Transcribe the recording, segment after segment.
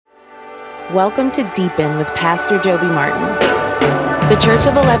Welcome to Deepen with Pastor Joby Martin. The Church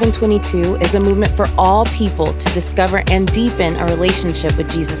of 1122 is a movement for all people to discover and deepen a relationship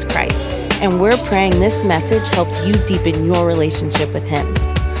with Jesus Christ. And we're praying this message helps you deepen your relationship with Him.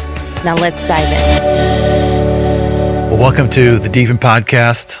 Now let's dive in. Well, welcome to the Deepen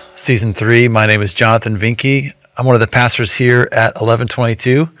Podcast, Season 3. My name is Jonathan Vinke. I'm one of the pastors here at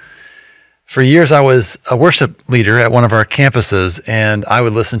 1122. For years, I was a worship leader at one of our campuses, and I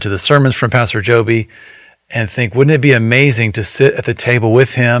would listen to the sermons from Pastor Joby and think, wouldn't it be amazing to sit at the table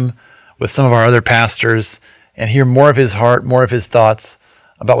with him, with some of our other pastors, and hear more of his heart, more of his thoughts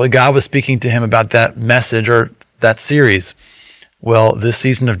about what God was speaking to him about that message or that series. Well, this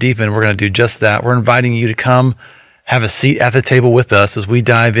season of Deepen, we're going to do just that. We're inviting you to come have a seat at the table with us as we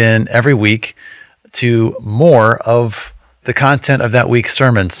dive in every week to more of the content of that week's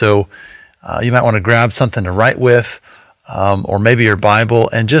sermon. So you might want to grab something to write with, or maybe your Bible,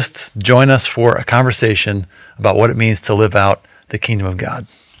 and just join us for a conversation about what it means to live out the kingdom of God.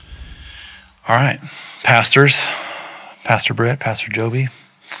 All right, pastors, Pastor Britt, Pastor Joby.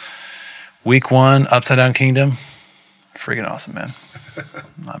 Week 1, Upside Down Kingdom. Freaking awesome, man.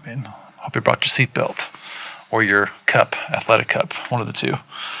 I mean, hope you brought your seatbelt or your cup, athletic cup, one of the two.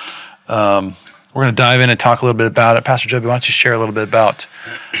 We're going to dive in and talk a little bit about it. Pastor Joby, why don't you share a little bit about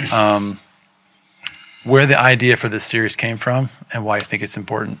where the idea for this series came from and why you think it's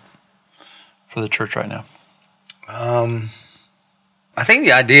important for the church right now? I think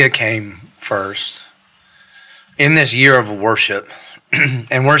the idea came first in this year of worship,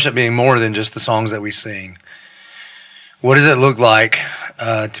 and worship being more than just the songs that we sing. What does it look like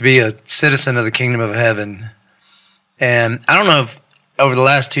to be a citizen of the kingdom of heaven? And I don't know if over the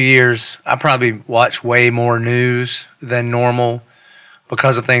last 2 years, I probably watched way more news than normal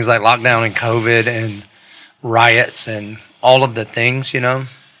because of things like lockdown and COVID and riots and all of the things, you know.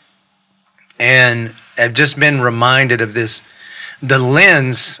 And I've just been reminded of this. A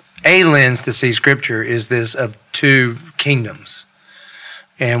lens to see Scripture is this of two kingdoms.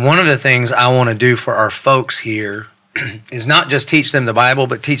 And one of the things I want to do for our folks here is not just teach them the Bible,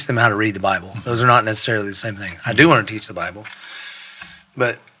 but teach them how to read the Bible. Those are not necessarily the same thing. I do want to teach the Bible.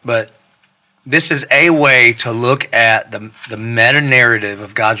 But this is a way to look at the meta-narrative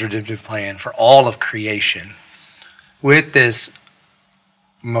of God's redemptive plan for all of creation with this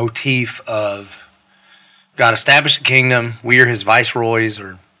motif of God established the kingdom, we are his viceroys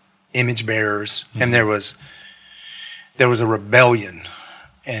or image bearers, and there was a rebellion.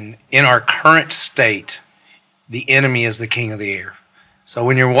 And in our current state, the enemy is the king of the air. So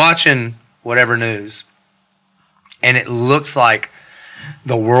when you're watching whatever news, and it looks like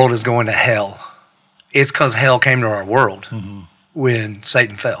the world is going to hell, it's because hell came to our world when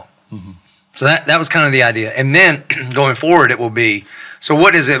Satan fell. So that was kind of the idea. And then going forward, it will be, so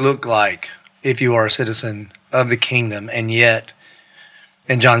what does it look like if you are a citizen of the kingdom? And yet,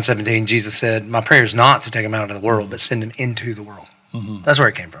 in John 17, Jesus said, my prayer is not to take them out of the world, but send them into the world. That's where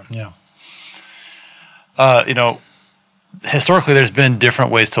it came from. Yeah. Historically, there's been different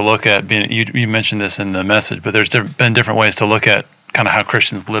ways to look at being. You mentioned this in the message, but there's been different ways to look at kind of how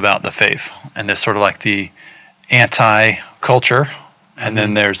Christians live out the faith. And there's sort of like the anti-culture, and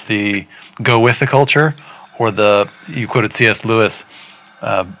then there's the go with the culture, or you quoted C.S. Lewis,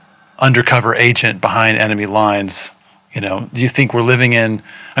 undercover agent behind enemy lines. You know, do you think we're living in?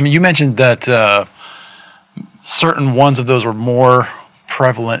 I mean, you mentioned that certain ones of those were more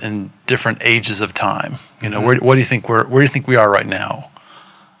prevalent in different ages of time. You know, where do you think where do you think we are right now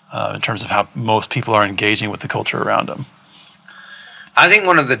in terms of how most people are engaging with the culture around them? I think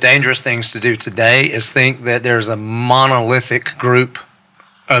one of the dangerous things to do today is think that there's a monolithic group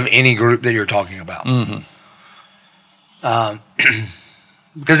of any group that you're talking about.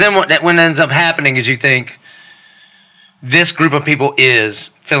 Because then what ends up happening is you think this group of people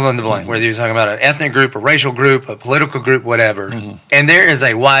is fill in the blank, whether you're talking about an ethnic group, a racial group, a political group, whatever. And there is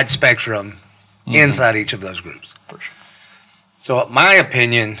a wide spectrum inside each of those groups. For sure. So my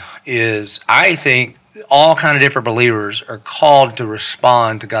opinion is I think all kind of different believers are called to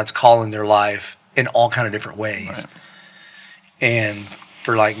respond to God's call in their life in all kind of different ways. Right. And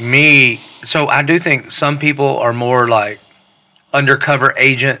for like me, so I do think some people are more like undercover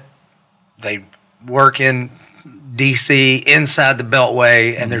agent. They work in D.C. inside the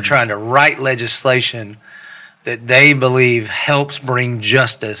Beltway, and they're trying to write legislation that they believe helps bring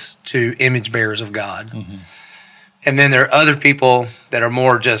justice to image bearers of God. And then there are other people that are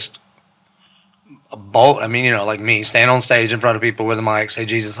more just bold. I mean, you know, like me, stand on stage in front of people with a mic, say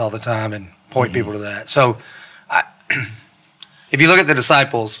Jesus all the time, and point people to that. So if you look at the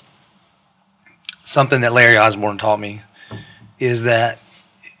disciples, something that Larry Osborne taught me is that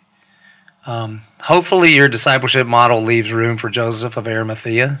Hopefully your discipleship model leaves room for Joseph of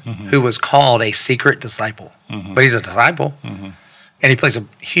Arimathea, who was called a secret disciple. But he's a disciple, and he plays a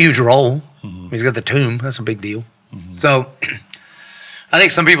huge role. He's got the tomb. That's a big deal. So I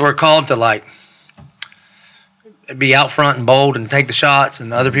think some people are called to like be out front and bold and take the shots,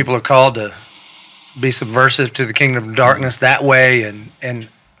 and other people are called to be subversive to the kingdom of darkness that way. And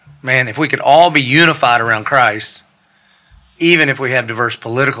man, if we could all be unified around Christ, even if we have diverse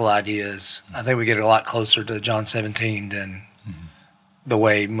political ideas, I think we get a lot closer to John 17 than the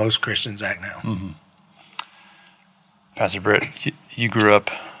way most Christians act now. Pastor Britt, you grew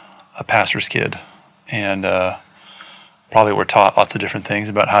up a pastor's kid, and probably were taught lots of different things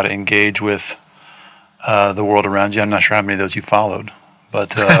about how to engage with the world around you. I'm not sure how many of those you followed,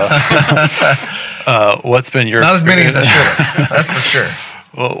 but what's been your not experience? As many as I should have. That's for sure.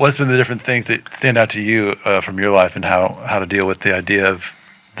 Well, what's been the different things that stand out to you from your life, and how to deal with the idea of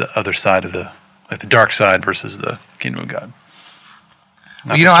the other side of the dark side versus the kingdom of God?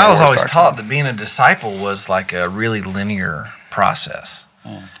 Well, I was always taught that being a disciple was like a really linear process.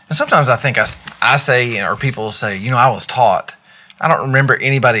 And sometimes I think I say, or people say, I was taught. I don't remember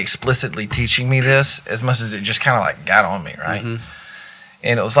anybody explicitly teaching me this as much as it just kind of like got on me, right?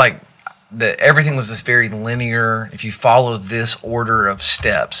 And it was like everything was this very linear. If you follow this order of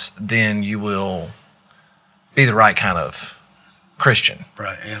steps, then you will be the right kind of Christian.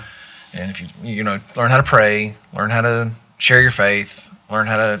 Right, yeah. And if you learn how to pray, learn how to share your faith, learn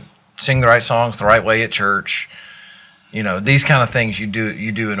how to sing the right songs the right way at church, these kind of things you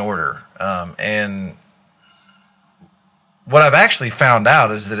do in order. And what I've actually found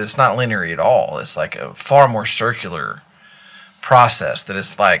out is that it's not linear at all. It's like a far more circular process, that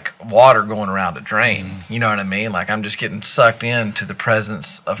it's like water going around a drain. You know what I mean? Like I'm just getting sucked into the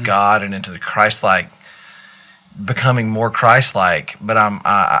presence of God and into the Christ-like, becoming more Christ-like. But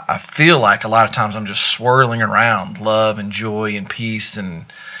I feel like a lot of times I'm just swirling around love and joy and peace and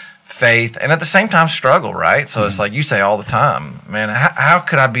faith, and at the same time struggle, right? So it's like you say all the time, man, how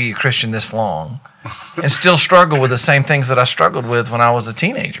could I be a Christian this long and still struggle with the same things that I struggled with when I was a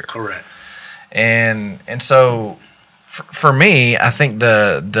teenager? Correct. And so for me, I think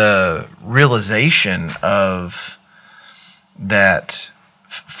the realization of that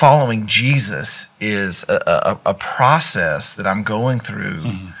following Jesus is a process that I'm going through.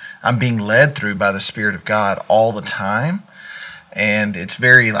 I'm being led through by the Spirit of God all the time. And it's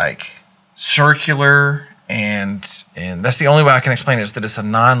very like circular, and that's the only way I can explain it, is that it's a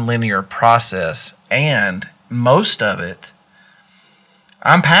non-linear process, and most of it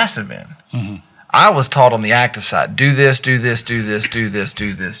I'm passive in. I was taught on the active side, do this, do this, do this, do this,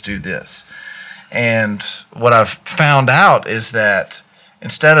 do this, do this. And what I've found out is that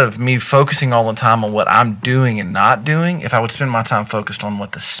instead of me focusing all the time on what I'm doing and not doing, if I would spend my time focused on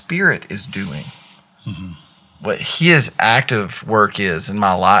what the Spirit is doing, what His active work is in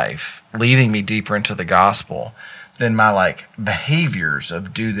my life, leading me deeper into the gospel, then my like behaviors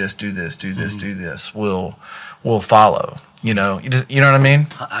of do this, do this, do this, do this will follow. You know what I mean?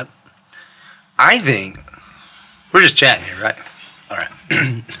 I think we're just chatting here, right? All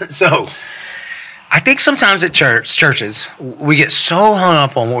right. So I think sometimes at churches, we get so hung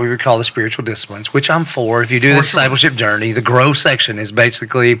up on what we would call the spiritual disciplines, which I'm for. If you do the discipleship journey, the grow section is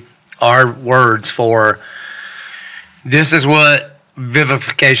basically our words for this is what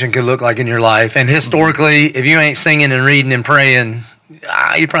vivification could look like in your life. And historically, if you ain't singing and reading and praying,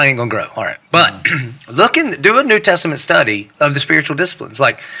 you probably ain't going to grow. All right. But do a New Testament study of the spiritual disciplines.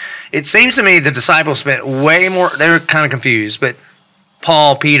 Like, it seems to me the disciples spent way more, they were kind of confused, but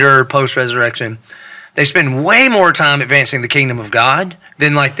Paul, Peter, post-resurrection, they spend way more time advancing the kingdom of God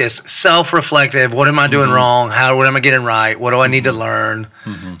than like this self-reflective, what am I doing wrong? What am I getting right? What do I need to learn?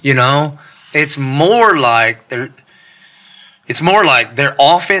 It's more like their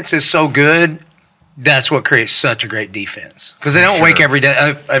offense is so good, that's what creates such a great defense. Because they don't wake every day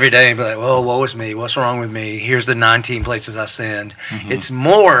and be like, well, woe is me. What's wrong with me? Here's the 19 places I sinned. It's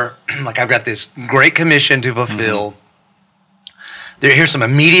more like I've got this great commission to fulfill. Here's some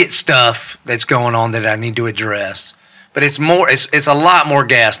immediate stuff that's going on that I need to address. But it's a lot more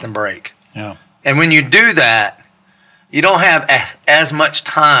gas than brake. Yeah. And when you do that, you don't have as much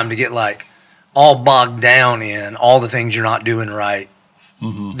time to get like all bogged down in all the things you're not doing right.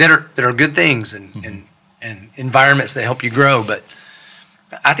 That are good things and environments that help you grow. But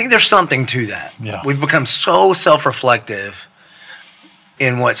I think there's something to that. Yeah. We've become so self-reflective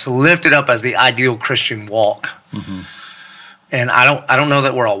in what's lifted up as the ideal Christian walk. And I don't know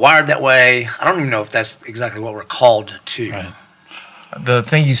that we're all wired that way. I don't even know if that's exactly what we're called to. Right. The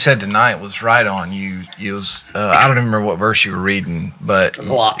thing you said tonight was right on. It was I don't remember what verse you were reading, but There's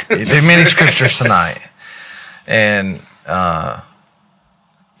a lot. there are many scriptures tonight, and I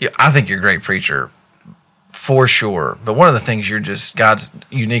think you're a great preacher for sure. But one of the things God's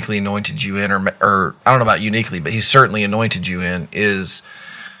uniquely anointed you in, or I don't know about uniquely, but He's certainly anointed you in, is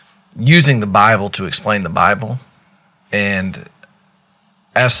using the Bible to explain the Bible. And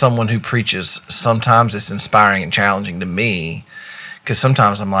as someone who preaches, sometimes it's inspiring and challenging to me. Because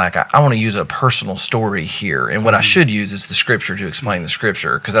sometimes I'm like, I want to use a personal story here. And what I should use is the scripture to explain the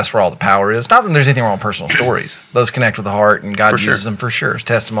scripture, because that's where all the power is. Not that there's anything wrong with personal stories. Those connect with the heart, and God uses them for sure. It's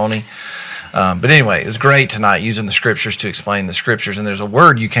testimony. But anyway, it was great tonight using the scriptures to explain the scriptures. And there's a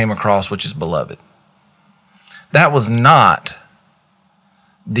word you came across, which is beloved. That was not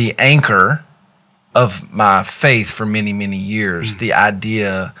the anchor of my faith for many, many years. The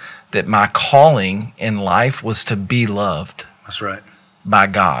idea that my calling in life was to be loved. That's right. By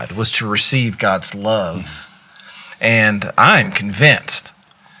God, was to receive God's love. And I'm convinced,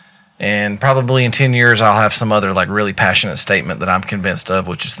 and probably in 10 years I'll have some other like really passionate statement that I'm convinced of,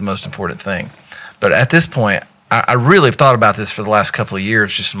 which is the most important thing. But at this point, I really have thought about this for the last couple of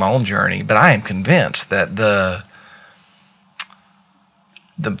years, just in my own journey, but I am convinced that the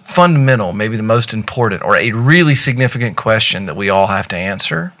fundamental, maybe the most important, or a really significant question that we all have to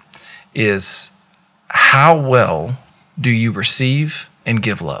answer is, how well do you receive and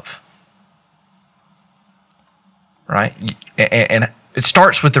give love? Right? And it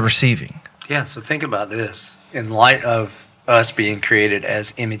starts with the receiving. Yeah, so think about this. In light of us being created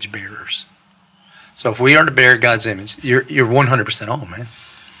as image bearers. So if we are to bear God's image, you're 100% on, man.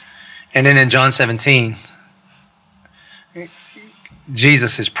 And then in John 17,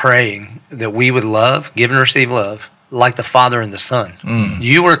 Jesus is praying that we would love, give and receive love, like the Father and the Son.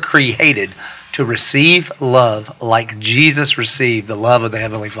 You were created to receive love like Jesus received the love of the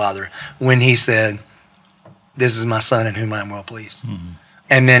Heavenly Father when He said, "This is my Son in whom I am well pleased."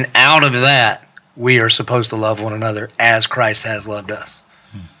 And then out of that, we are supposed to love one another as Christ has loved us.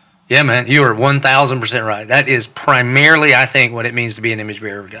 Yeah, man, you are 1,000% right. That is primarily, I think, what it means to be an image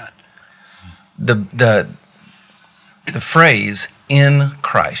bearer of God. The phrase "in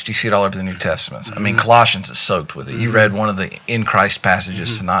Christ," you see it all over the New Testament. I mean, Colossians is soaked with it. You read one of the "in Christ"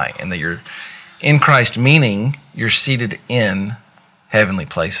 passages tonight, and that you're in Christ, meaning you're seated in heavenly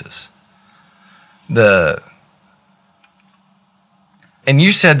places. And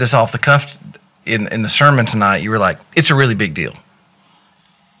you said this off the cuff in the sermon tonight. You were like, "It's a really big deal."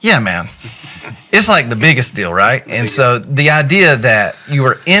 Yeah, man. It's like the biggest deal, right? And so the idea that you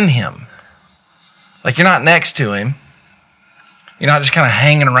are in Him, like you're not next to Him, you're not just kind of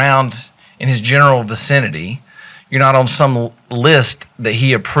hanging around in His general vicinity, you're not on some list that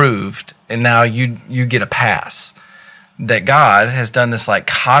He approved, and now you get a pass. That God has done this like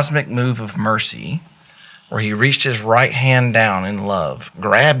cosmic move of mercy, where He reached His right hand down in love,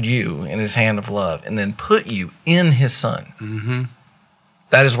 grabbed you in His hand of love, and then put you in His Son.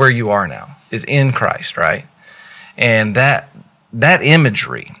 That is where you are now, is in Christ, right? And that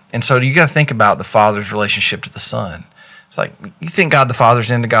imagery. And so you got to think about the Father's relationship to the Son. It's like, you think God the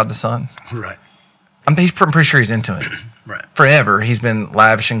Father's into God the Son? Right. I'm pretty sure He's into Him. Right. Forever, He's been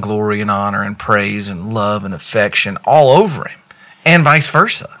lavishing glory and honor and praise and love and affection all over Him, and vice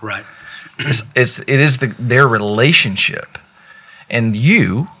versa. Right. It is their relationship, and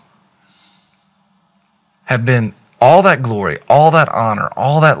you have been all that glory, all that honor,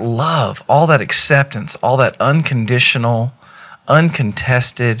 all that love, all that acceptance, all that unconditional,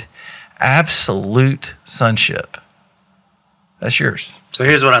 uncontested, absolute sonship. That's yours. So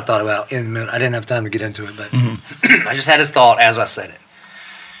here's what I thought about in a minute. I didn't have time to get into it, but I just had this thought as I said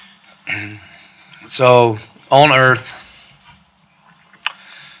it. So on earth,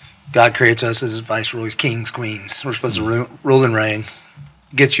 God creates us as viceroys, kings, queens. We're supposed to rule and reign.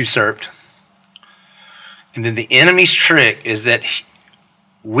 Gets usurped. And then the enemy's trick is that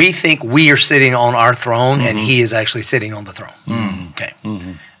we think we are sitting on our throne and He is actually sitting on the throne. Okay.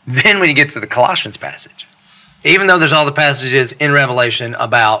 Then when you get to the Colossians passage, even though there's all the passages in Revelation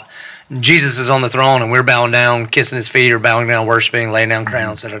about Jesus is on the throne and we're bowing down, kissing His feet, or bowing down, worshiping, laying down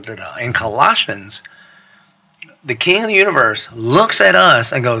crowns, in Colossians, the King of the universe looks at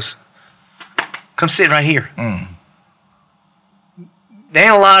us and goes, "Come sit right here." There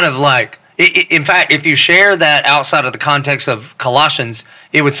ain't a lot of like, in fact, if you share that outside of the context of Colossians,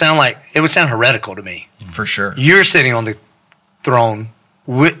 it would sound heretical to me. For sure. You're sitting on the throne.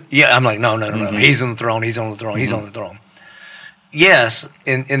 I'm like, no. He's on the throne. He's on the throne. He's on the throne. Yes,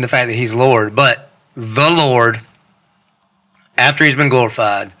 in the fact that He's Lord, but the Lord, after He's been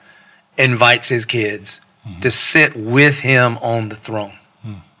glorified, invites His kids to sit with him on the throne.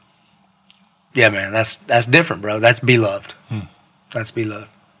 Yeah, man, that's different, bro. That's beloved. That's beloved.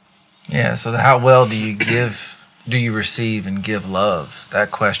 Yeah, so how well do you receive and give love?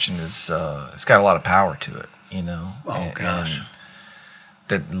 That question is, it's got a lot of power to it, you know. Oh, gosh.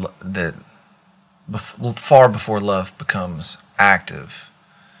 And far before love becomes active,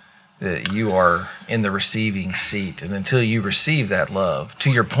 that you are in the receiving seat. And until you receive that love,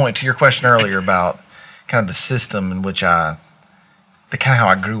 to your question earlier about kind of the system in which how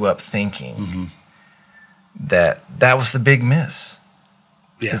I grew up thinking, that was the big miss.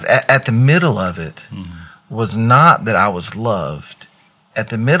 Because at the middle of it was not that I was loved. At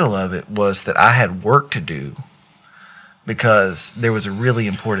the middle of it was that I had work to do because there was a really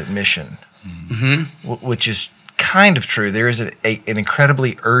important mission, which is kind of true. There is an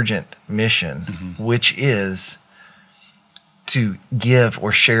incredibly urgent mission, which is to give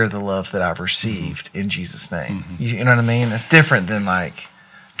or share the love that I've received in Jesus' name. You know what I mean? That's different than like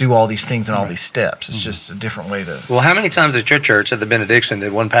do all these things and all these steps. It's just a different way to... Well, how many times at your church at the benediction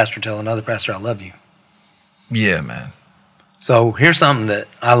did one pastor tell another pastor, I love you? Yeah, man. So here's something that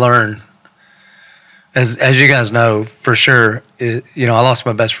I learned. As you guys know, for sure, I lost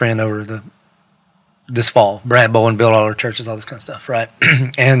my best friend over this fall. Brad Bowen built all our churches, all this kind of stuff, right?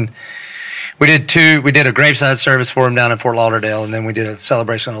 And we did a graveside service for him down in Fort Lauderdale, and then we did a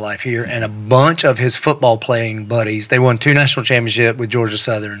celebration of life here. And a bunch of his football playing buddies, they won 2 national championships with Georgia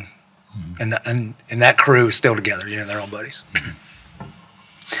Southern, and that crew is still together. They're all buddies.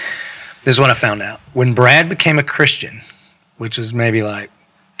 This is what I found out. When Brad became a Christian, which is maybe like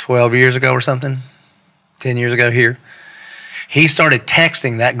 12 years ago or something, 10 years ago here, he started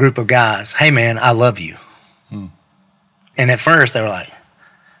texting that group of guys, hey man, I love you. And at first they were like,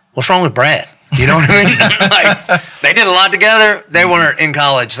 what's wrong with Brad? You know what I mean? Like, they did a lot together. They weren't in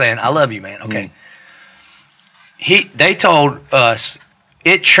college saying, I love you, man. Okay. They told us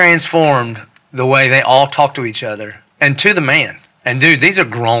it transformed the way they all talk to each other and to the man. And dude, these are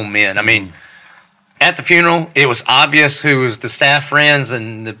grown men. I mean, at the funeral, it was obvious who was the staff friends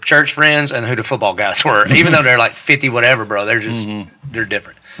and the church friends and who the football guys were. Even though they're like 50 whatever, bro, they're just, they're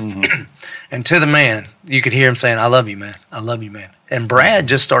different. And to the man, you could hear him saying, I love you, man. I love you, man. And Brad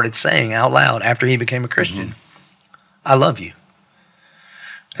just started saying out loud after he became a Christian, I love you.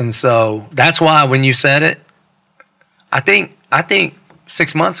 And so that's why when you said it, I think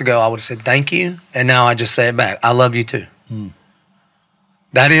 6 months ago I would have said thank you, and now I just say it back. I love you too.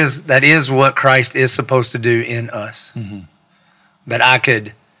 That is what Christ is supposed to do in us. That I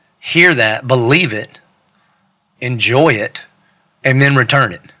could hear that, believe it, enjoy it, and then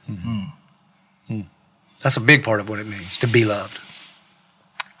return it. That's a big part of what it means to be loved.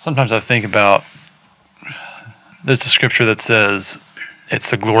 Sometimes I think about, there's a scripture that says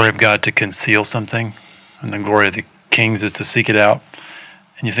it's the glory of God to conceal something, and the glory of the kings is to seek it out.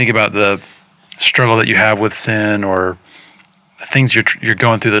 And you think about the struggle that you have with sin, or the things you're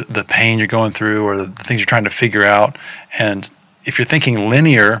going through, the pain you're going through, or the things you're trying to figure out. And if you're thinking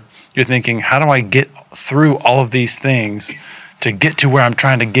linear, you're thinking, how do I get through all of these things to get to where I'm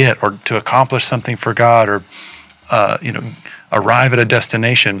trying to get, or to accomplish something for God, or arrive at a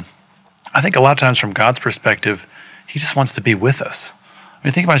destination? I think a lot of times from God's perspective, He just wants to be with us. I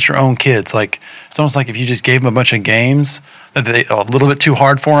mean, think about your own kids. Like, it's almost like if you just gave them a bunch of games that they a little bit too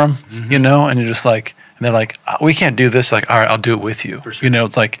hard for them, and you're just like, and they're like, we can't do this. Like, all right, I'll do it with you. Sure.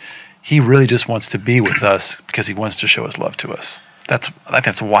 It's like He really just wants to be with us because He wants to show His love to us. I think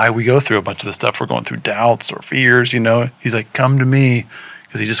that's why we go through a bunch of the stuff. We're going through doubts or fears, He's like, come to me,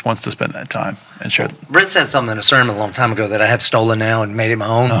 because He just wants to spend that time and share. Britt said something in a sermon a long time ago that I have stolen now and made it my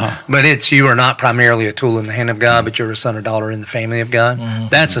own. But it's, you are not primarily a tool in the hand of God, but you're a son or daughter in the family of God.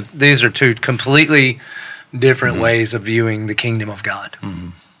 These are two completely different ways of viewing the kingdom of God.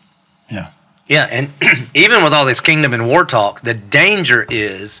 Yeah, and even with all this kingdom and war talk, the danger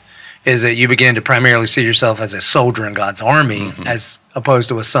is that you begin to primarily see yourself as a soldier in God's army as opposed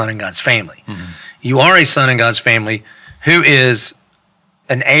to a son in God's family. You are a son in God's family who is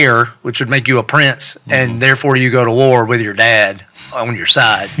an heir, which would make you a prince, and therefore you go to war with your dad on your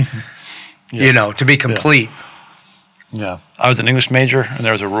side, to be complete. Yeah. I was an English major, and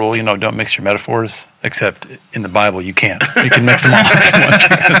there was a rule, don't mix your metaphors, except in the Bible you can't. You can mix them all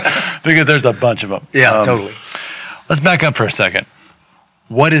because there's a bunch of them. Yeah, totally. Let's back up for a second.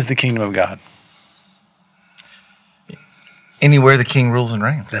 What is the kingdom of God? Anywhere the king rules and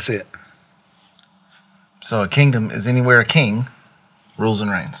reigns. That's it. So a kingdom is anywhere a king rules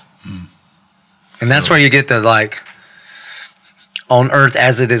and reigns. And that's where you get the, like, on earth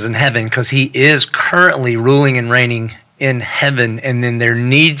as it is in heaven, because He is currently ruling and reigning in heaven, and then there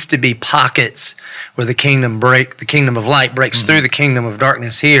needs to be pockets where the kingdom of light breaks through the kingdom of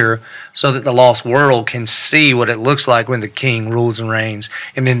darkness here, so that the lost world can see what it looks like when the king rules and reigns,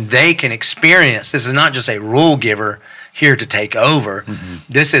 and then they can experience. This is not just a rule giver here to take over.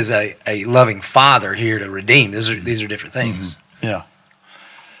 This is a loving father here to redeem. These are different things. Yeah.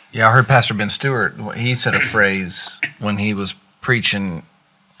 Yeah, I heard Pastor Ben Stewart, he said a phrase when he was preaching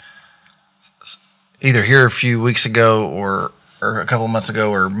either here a few weeks ago or a couple of months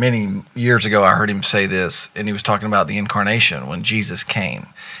ago or many years ago. I heard him say this, and he was talking about the incarnation when Jesus came.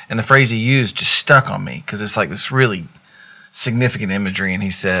 And the phrase he used just stuck on me because it's like this really significant imagery. And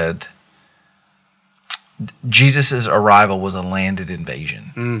he said, Jesus' arrival was a landed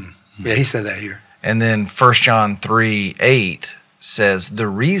invasion. Yeah, he said that here. And then 1 John 3:8 says the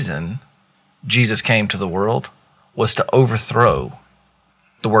reason Jesus came to the world was to overthrow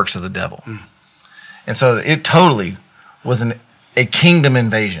the works of the devil. And so it totally was a kingdom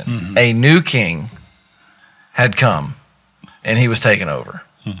invasion. A new king had come, and he was taken over.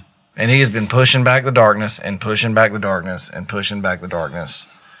 And he has been pushing back the darkness and pushing back the darkness and pushing back the darkness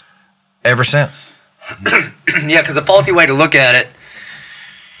ever since. Yeah, because a faulty way to look at it,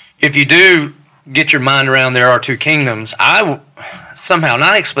 if you do get your mind around there are two kingdoms, I somehow,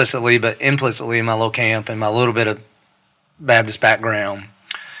 not explicitly, but implicitly in my little camp and my little bit of Baptist background,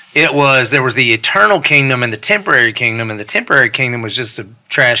 there was the eternal kingdom and the temporary kingdom, and the temporary kingdom was just a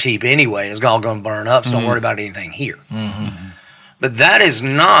trash heap anyway. It's all going to burn up, so don't worry about anything here. But that is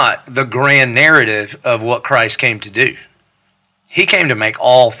not the grand narrative of what Christ came to do. He came to make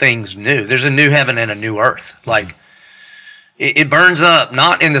all things new. There's a new heaven and a new earth. Like, it burns up,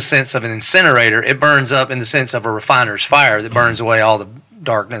 not in the sense of an incinerator. It burns up in the sense of a refiner's fire that burns away all the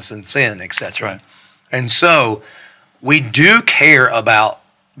darkness and sin, etc. Right. And so we do care about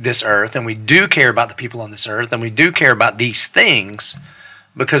this earth, and we do care about the people on this earth, and we do care about these things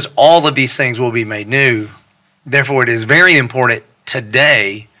because all of these things will be made new. Therefore, it is very important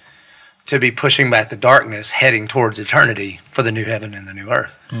today to be pushing back the darkness, heading towards eternity for the new heaven and the new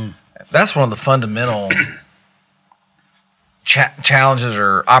earth. That's one of the fundamental challenges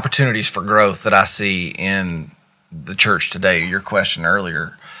or opportunities for growth that I see in the church today. Your question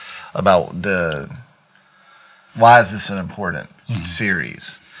earlier about why is this an important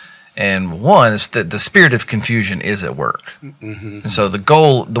series? And one is that the spirit of confusion is at work. And so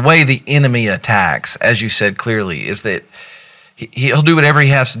the way the enemy attacks, as you said clearly, is that he'll do whatever he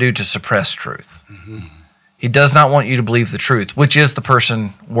has to do to suppress truth. He does not want you to believe the truth, which is the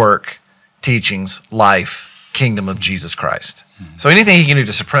person, work, teachings, life, kingdom of Jesus Christ. So anything he can do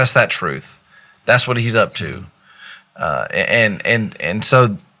to suppress that truth, that's what he's up to. And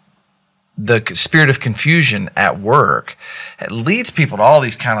so the spirit of confusion at work, it leads people to all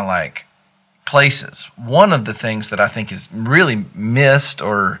these kind of like places. One of the things that I think is really missed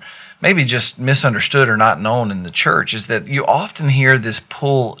or maybe just misunderstood or not known in the church is that you often hear this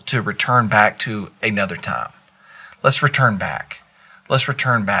pull to return back to another time. Let's return back. Let's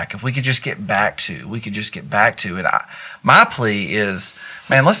return back. If we could just get back to, And my plea is,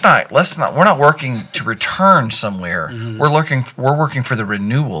 man, we're not working to return somewhere. We're working for the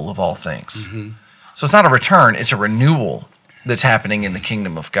renewal of all things. So it's not a return, it's a renewal that's happening in the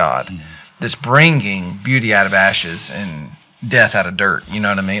kingdom of God that's bringing beauty out of ashes and death out of dirt. You know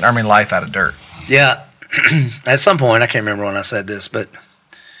what I mean? I mean life out of dirt. Yeah. At some point, I can't remember when I said this, but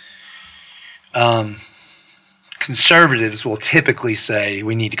conservatives will typically say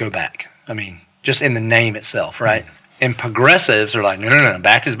we need to go back. I mean, just in the name itself, right? And progressives are like, no,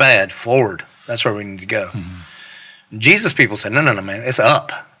 back is bad, forward. That's where we need to go. Jesus people say, no, man, it's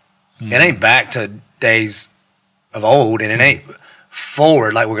up. It ain't back to days of old, and it ain't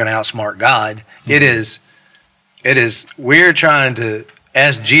forward like we're going to outsmart God. It is, we're trying to,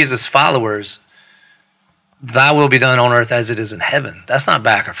 as Jesus followers, thy will be done on earth as it is in heaven. That's not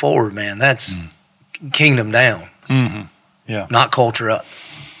back or forward, man. That's kingdom down. Yeah. Not culture up.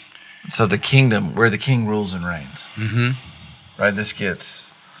 So the kingdom, where the king rules and reigns. Right? That's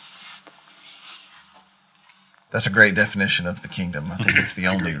a great definition of the kingdom. I think it's the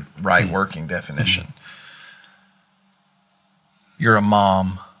only right working definition. You're a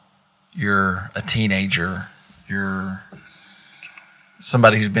mom. You're a teenager. You're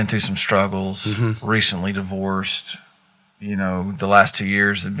somebody who's been through some struggles, recently divorced. You know, the last 2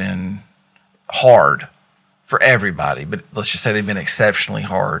 years have been hard for everybody, but let's just say they've been exceptionally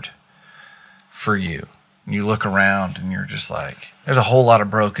hard for you. And you look around and you're just like, there's a whole lot of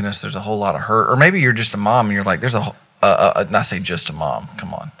brokenness, there's a whole lot of hurt. Or maybe you're just a mom and you're like, there's not say just a mom,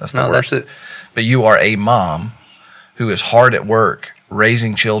 come on, that's the worst. That's it. But you are a mom who is hard at work,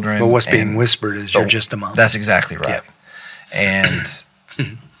 raising children. But what's being whispered is you're just a mom. That's exactly right. Yeah. And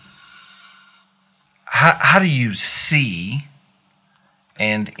how do you see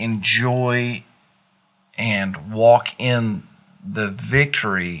and enjoy and walk in the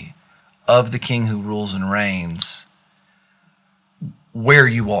victory of the King who rules and reigns where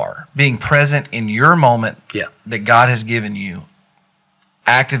you are, being present in your moment that God has given you,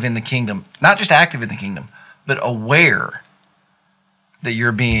 active in the kingdom, not just active in the kingdom, but aware that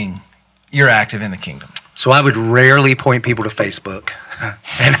you're active in the kingdom? So I would rarely point people to Facebook,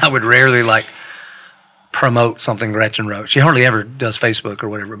 and I would rarely promote something Gretchen wrote. She hardly ever does Facebook or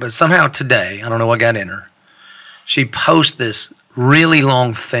whatever, but somehow today, I don't know what got in her, she posted this really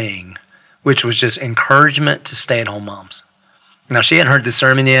long thing, which was just encouragement to stay-at-home moms. Now, she hadn't heard the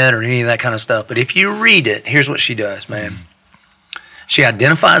sermon yet or any of that kind of stuff, but if you read it, here's what she does, man. She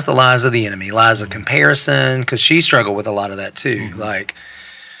identifies the lies of the enemy, lies of comparison, because she struggled with a lot of that too. Like,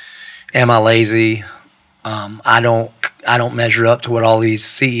 am I lazy? I don't measure up to what all these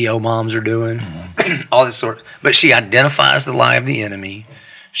CEO moms are doing. All this sort of, but she identifies the lie of the enemy.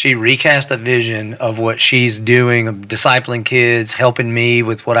 She recast a vision of what she's doing, of discipling kids, helping me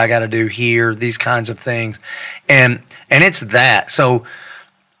with what I got to do here, these kinds of things. And it's that. So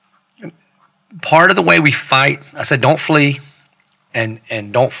part of the way we fight, I said, don't flee and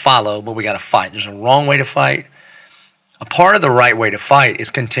don't follow, but we got to fight. There's a wrong way to fight. A part of the right way to fight is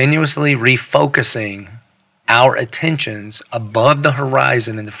continuously refocusing our attentions above the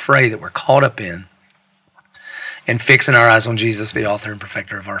horizon in the fray that we're caught up in, and fixing our eyes on Jesus, the author and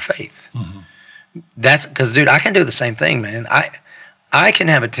perfecter of our faith. That's because, dude, I can do the same thing, man. I can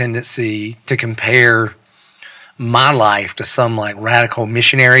have a tendency to compare my life to some radical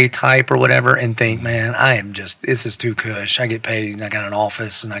missionary type or whatever and think, man, this is too cush. I get paid and I got an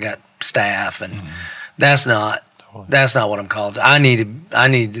office and I got staff, and that's not what I'm called. I need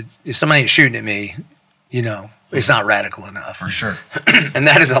to, if somebody ain't shooting at me, it's not radical enough. For sure. And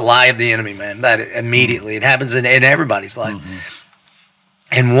that is a lie of the enemy, man. That immediately, it happens in everybody's life.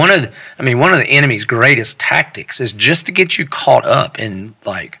 And one of the enemy's greatest tactics is just to get you caught up in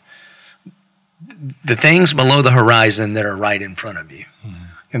the things below the horizon that are right in front of you.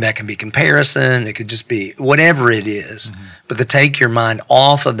 And that can be comparison. It could just be whatever it is. But to take your mind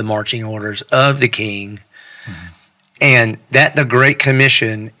off of the marching orders of the King. And that the Great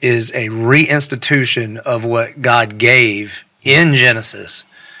Commission is a reinstitution of what God gave in Genesis.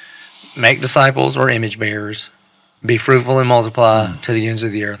 Make disciples or image bearers, be fruitful and multiply to the ends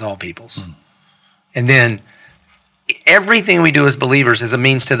of the earth, all peoples. And then everything we do as believers is a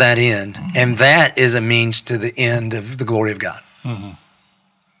means to that end, and that is a means to the end of the glory of God.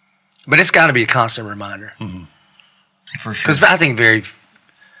 But it's got to be a constant reminder. For sure. Because I think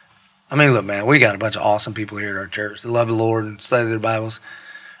look, man, we got a bunch of awesome people here at our church that love the Lord and study their Bibles.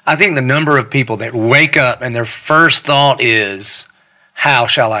 I think the number of people that wake up and their first thought is, how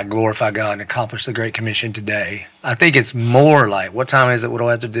shall I glorify God and accomplish the Great Commission today? I think it's more like, what time is it? What do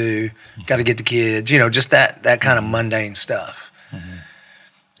I have to do? Got to get the kids, just that kind of mundane stuff.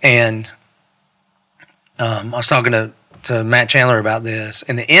 And I was talking to Matt Chandler about this,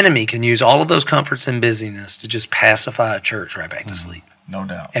 and the enemy can use all of those comforts and busyness to just pacify a church right back to sleep. No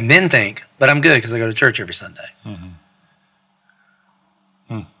doubt. And then think, but I'm good because I go to church every Sunday.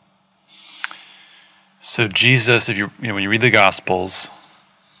 So Jesus, if when you read the Gospels,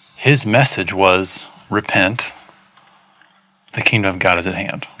 his message was repent. The kingdom of God is at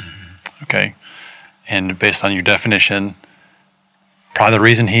hand. Okay, and based on your definition, probably the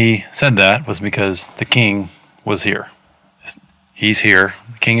reason he said that was because the King was here. He's here.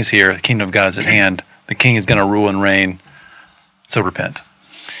 The King is here. The kingdom of God is at hand. The King is going to rule and reign. So repent.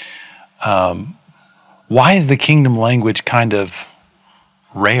 Why is the kingdom language kind of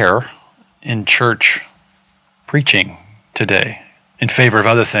rare in church preaching today in favor of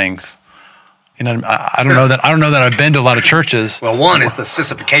other things? I don't know that I've been to a lot of churches. Well, one is the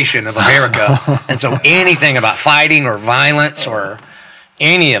sissification of America, and so anything about fighting or violence or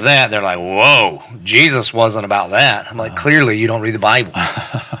any of that, they're like, "Whoa, Jesus wasn't about that." I'm like, clearly you don't read the Bible.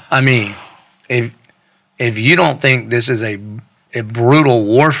 I mean, if you don't think this is a brutal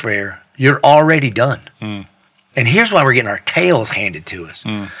warfare, you're already done. And here's why we're getting our tails handed to us.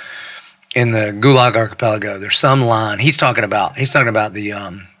 In the Gulag Archipelago, there's some line he's talking about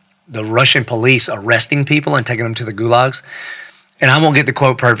the Russian police arresting people and taking them to the gulags. And I won't get the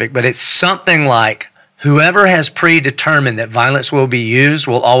quote perfect, but it's something like, whoever has predetermined that violence will be used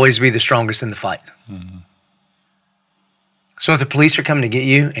will always be the strongest in the fight. So if the police are coming to get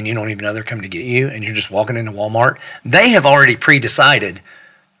you and you don't even know they're coming to get you and you're just walking into Walmart, they have already pre-decided,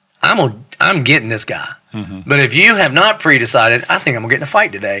 I'm getting this guy. But if you have not pre-decided, I think I'm going to get in a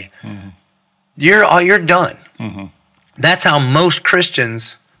fight today, you're done. That's how most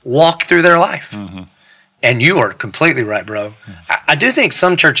Christians walk through their life. And you are completely right, bro. I do think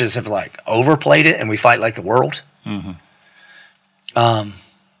some churches have like overplayed it and we fight like the world.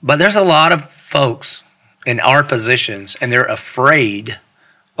 But there's a lot of folks in our positions and they're afraid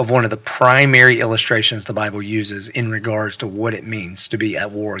of one of the primary illustrations the Bible uses in regards to what it means to be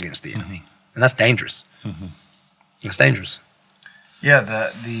at war against the enemy. And that's dangerous. It's dangerous.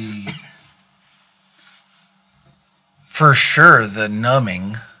 Yeah, the for sure the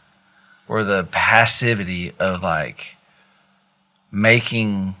numbing or the passivity of like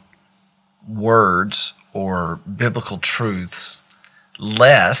making words or biblical truths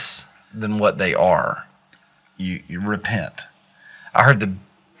less than what they are. You repent. I heard the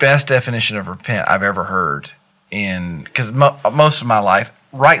best definition of repent I've ever heard because most of my life,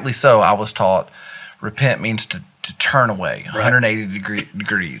 rightly so, I was taught repent means to turn away 180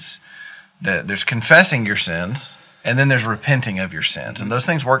 degrees. There's confessing your sins, and then there's repenting of your sins. And those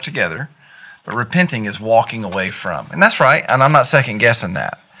things work together, but repenting is walking away from. And that's right, and I'm not second guessing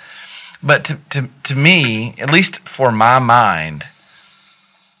that. But to me, at least for my mind,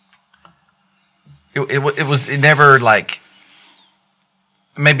 it never like,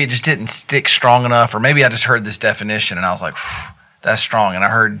 maybe it just didn't stick strong enough, or maybe I just heard this definition and I was like, that's strong. And I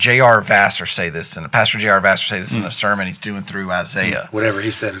heard J.R. Vassar say this, and Pastor J.R. Vassar say this in a sermon he's doing through Isaiah. Whatever he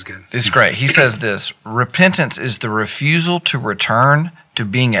said is good. It's great. He says this: repentance is the refusal to return to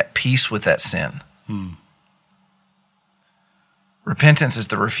being at peace with that sin. Repentance is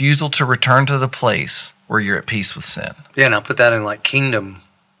the refusal to return to the place where you're at peace with sin. Yeah, now put that in like kingdom.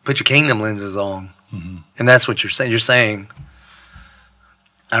 Put your kingdom lenses on. And that's what you're saying. You're saying,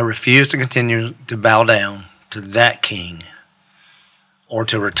 I refuse to continue to bow down to that king or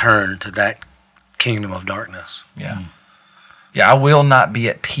to return to that kingdom of darkness. Yeah. Yeah, I will not be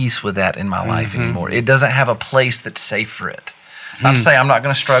at peace with that in my life anymore. It doesn't have a place that's safe for it. Not to say I'm not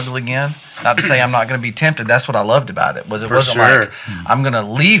going to struggle again. Not to say I'm not going to be tempted. That's what I loved about it. Wasn't like I'm going to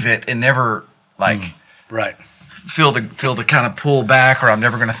leave it and never like feel the kind of pull back, or I'm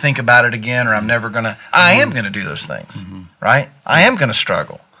never going to think about it again, or I'm never going to. I am going to do those things, right? I am going to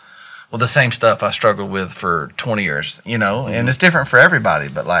struggle with the same stuff I struggled with for 20 years, and it's different for everybody.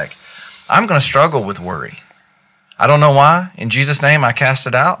 But like, I'm going to struggle with worry. I don't know why. In Jesus' name, I cast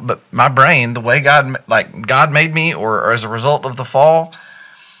it out. But my brain, the way God made me, or as a result of the fall,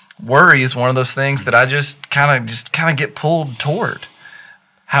 worry is one of those things that I just kind of get pulled toward.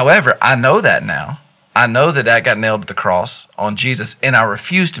 However, I know that now. I know that got nailed to the cross on Jesus, and I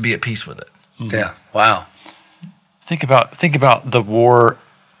refuse to be at peace with it. Yeah. Wow. Think about the war,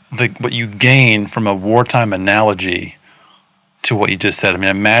 what you gain from a wartime analogy to what you just said. I mean,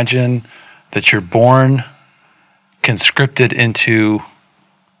 imagine that you're born conscripted into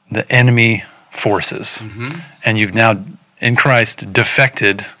the enemy forces, and you've now, in Christ,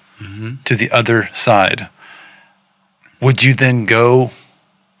 defected to the other side. Would you then go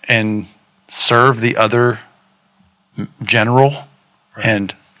and serve the other general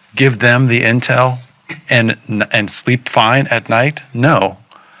and give them the intel and sleep fine at night? No.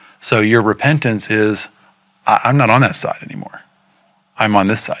 So your repentance is, I'm not on that side anymore. I'm on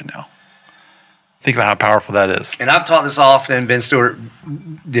this side now. Think about how powerful that is. And I've taught this often, and Ben Stewart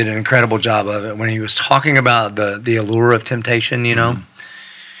did an incredible job of it when he was talking about the allure of temptation,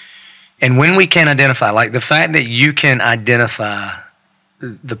 And when we can identify, like the fact that you can identify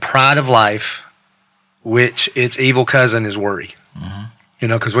the pride of life, which its evil cousin is worry.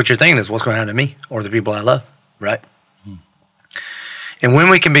 Because what you're thinking is, what's going to happen to me or the people I love, right? And when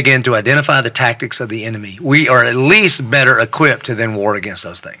we can begin to identify the tactics of the enemy, we are at least better equipped to then war against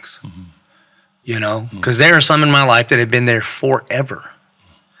those things. Because there are some in my life that have been there forever.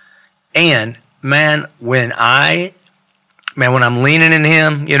 And man, when I'm leaning in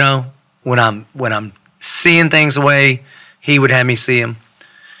him, when I'm seeing things the way he would have me see them,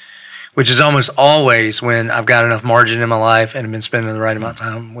 which is almost always when I've got enough margin in my life and have been spending the right amount of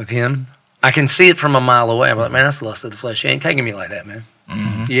time with him, I can see it from a mile away. I'm like, man, that's the lust of the flesh. You ain't taking me like that, man.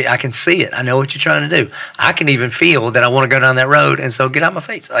 Yeah, I can see it. I know what you're trying to do. I can even feel that I want to go down that road, and so get out my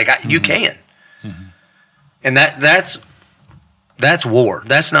face. Like, you can. And that's war.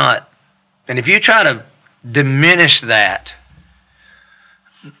 That's not. And if you try to diminish that,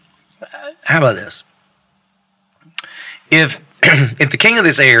 how about this? If the king of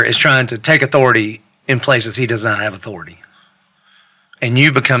this air is trying to take authority in places he does not have authority, and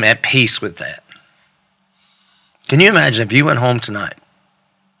you become at peace with that, can you imagine if you went home tonight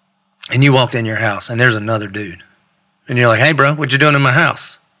and you walked in your house and there's another dude, and you're like, hey, bro, what you doing in my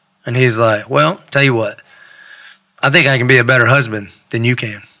house? And he's like, well, tell you what, I think I can be a better husband than you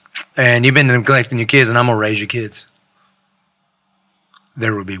can. And you've been neglecting your kids, and I'm going to raise your kids.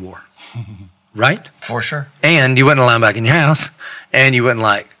 there would be war. Right? For sure. And you wouldn't allow him back in your house, and you wouldn't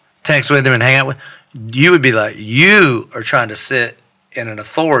like text with him and hang out with. You would be like, you are trying to sit in an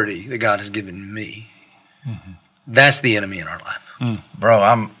authority that God has given me. Mm-hmm. That's the enemy in our life.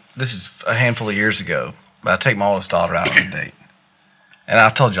 Bro, this is a handful of years ago, but I take my oldest daughter out on a date. And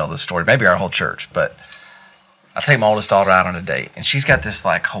I've told y'all this story, maybe our whole church, but I take my oldest daughter out on a date, and she's got this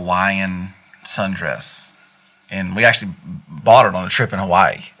like Hawaiian sundress. And we actually bought it on a trip in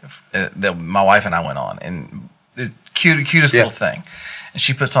Hawaii that my wife and I went on. And the cutest little thing. And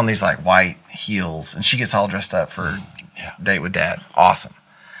she puts on these like white heels, and she gets all dressed up for a date with Dad. Awesome.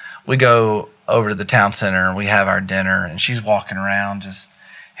 We go over to the town center, and we have our dinner, and she's walking around just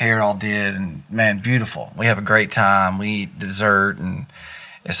hair all did, and man, beautiful. We have a great time. We eat dessert, and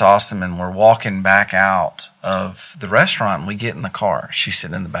it's awesome. And we're walking back out of the restaurant, and we get in the car. She's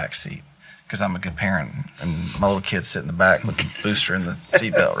sitting in the back seat, because I'm a good parent, and my little kids sit in the back with the booster and the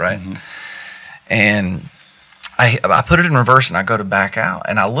seatbelt, right? Mm-hmm. And I put it in reverse, and I go to back out,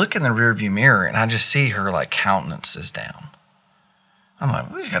 and I look in the rearview mirror, and I just see her like countenance is down. I'm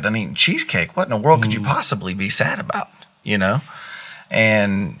like, well, you got done eating cheesecake. What in the world could you possibly be sad about? You know?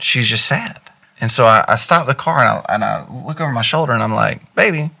 And she's just sad. And so I stop the car, and I look over my shoulder, and I'm like,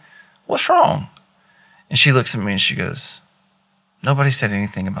 baby, what's wrong? And she looks at me, and she goes, nobody said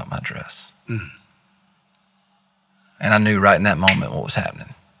anything about my dress. And I knew right in that moment what was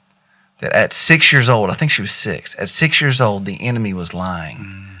happening. That at 6 years old, I think she was 6, at 6 years old, the enemy was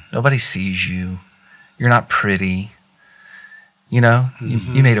lying. Nobody sees you. You're not pretty. You know,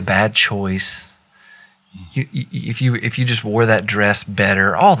 you made a bad choice. If you just wore that dress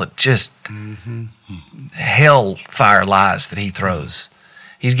better, all the just hellfire lies that he throws.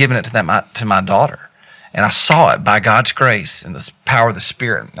 He's given it to my daughter. And I saw it by God's grace and the power of the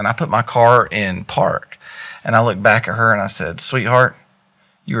Spirit. And I put my car in park, and I looked back at her and I said, sweetheart,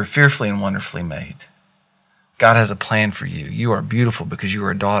 you are fearfully and wonderfully made. God has a plan for you. You are beautiful because you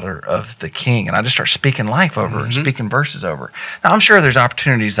are a daughter of the King. And I just start speaking life over her and speaking verses over her. Now, I'm sure there's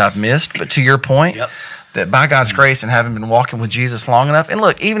opportunities I've missed, but to your point, that by God's grace and having been walking with Jesus long enough, and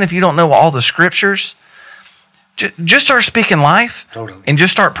look, even if you don't know all the scriptures, just start speaking life and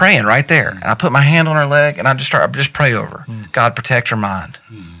just start praying right there. And I put my hand on her leg, and I just pray over her. God, protect her mind.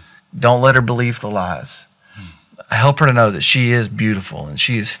 Don't let her believe the lies. Help her to know that she is beautiful and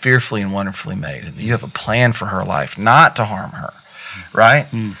she is fearfully and wonderfully made, and that you have a plan for her life, not to harm her, right?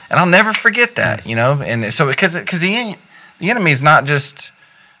 And I'll never forget that, you know. And so because the enemy is not just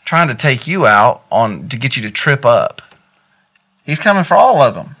trying to take you out to get you to trip up. He's coming for all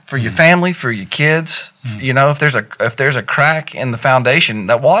of them, for your family, for your kids. You know, if there's a crack in the foundation,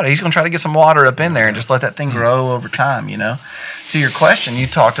 that water, he's going to try to get some water up in there and just let that thing grow over time. You know. To your question, we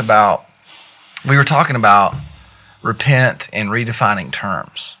were talking about repent and redefining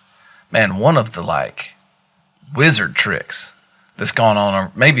terms. Man, one of the like wizard tricks that's gone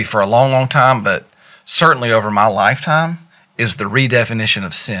on maybe for a long, long time, but certainly over my lifetime, is the redefinition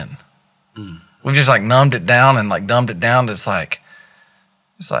of sin. We've just like numbed it down and like dumbed it down to it's like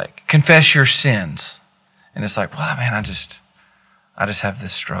confess your sins, and it's like, well, man, I just have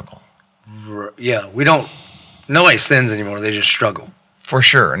this struggle. Yeah, nobody sins anymore. They just struggle. For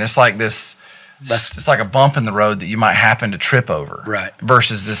sure. And it's like this. It's like a bump in the road that you might happen to trip over. Right.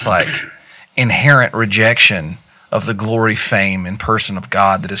 Versus this like inherent rejection of the glory, fame, and person of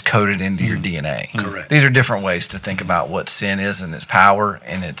God that is coded into your DNA. Correct. These are different ways to think about what sin is and its power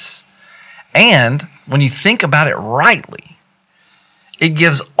and when you think about it rightly, it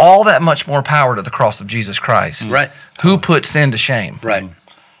gives all that much more power to the cross of Jesus Christ. Right. Who put sin to shame. Right.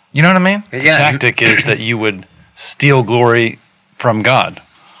 You know what I mean? The tactic is that you would steal glory from God,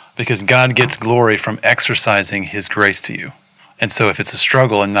 because God gets glory from exercising his grace to you. And so if it's a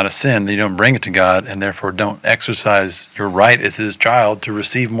struggle and not a sin, then you don't bring it to God, and therefore don't exercise your right as his child to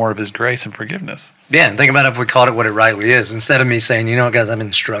receive more of his grace and forgiveness. Yeah, and think about if we called it what it rightly is. Instead of me saying, you know what, guys, I've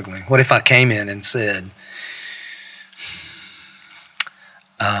been struggling. What if I came in and said,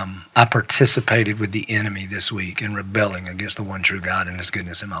 I participated with the enemy this week in rebelling against the one true God and his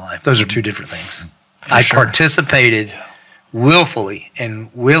goodness in my life. Those are two different things. I participated willfully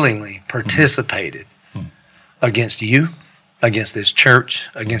and willingly participated against you, against this church,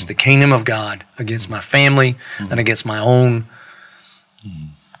 against the kingdom of God, against my family, and against my own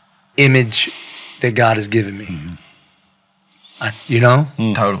image that God has given me.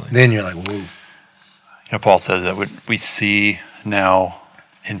 Totally. Then you're like, whoa. You know, Paul says that we see now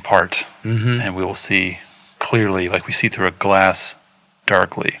in part, and we will see clearly, like we see through a glass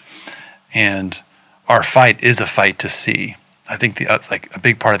darkly. And our fight is a fight to see. I think a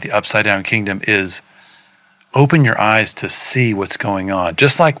big part of the upside down kingdom is open your eyes to see what's going on.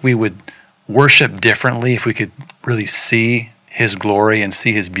 Just like we would worship differently if we could really see his glory and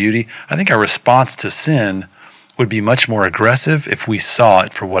see his beauty, I think our response to sin would be much more aggressive if we saw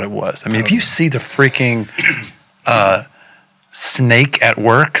it for what it was. I mean, if you see the freaking snake at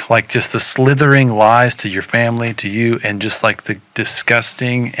work, like just the slithering lies to your family, to you, and just like the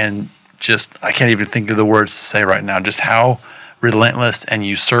disgusting and just, I can't even think of the words to say right now, just how relentless and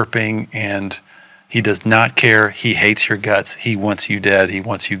usurping, and he does not care. He hates your guts. He wants you dead. He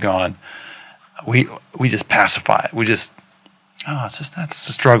wants you gone. We just pacify it. We just, that's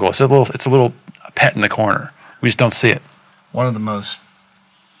the struggle. It's a little pet in the corner. We just don't see it. One of the most,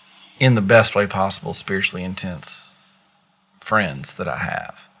 in the best way possible, spiritually intense friends that I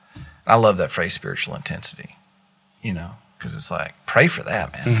have. I love that phrase, spiritual intensity, because it's like, pray for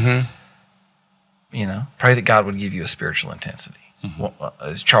that, man. Mm-hmm. Pray that God would give you a spiritual intensity.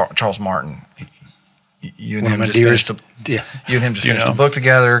 It's Charles Martin. You and him just finished the book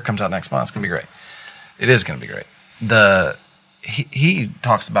together. Comes out next month. It's going to be great. It is going to be great. He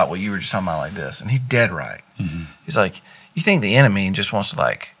talks about what you were just talking about like this, and he's dead right. Mm-hmm. He's like, you think the enemy just wants to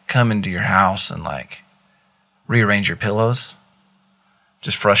like come into your house and like rearrange your pillows,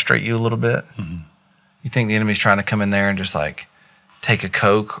 just frustrate you a little bit? Mm-hmm. You think the enemy's trying to come in there and just like take a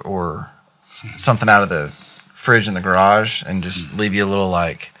Coke or something out of the fridge in the garage and just leave you a little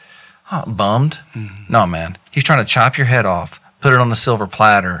like bummed? Mm-hmm. No, man. He's trying to chop your head off, put it on the silver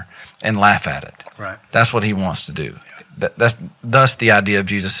platter, and laugh at it. Right. That's what he wants to do. That's thus the idea of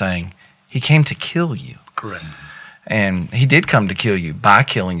Jesus saying he came to kill you. Correct. And he did come to kill you by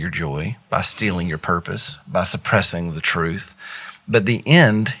killing your joy, by stealing your purpose, by suppressing the truth. But the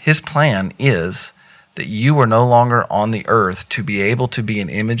end, his plan is that you are no longer on the earth to be able to be an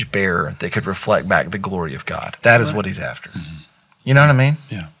image bearer that could reflect back the glory of God. That is what he's after. Mm-hmm. You know what I mean?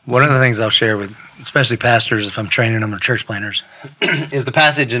 Yeah. One of the things I'll share with, especially pastors, if I'm training them or church planners, is the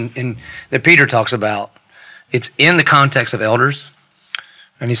passage in that Peter talks about. It's in the context of elders,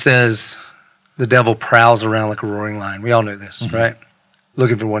 and he says the devil prowls around like a roaring lion. We all know this, mm-hmm. right?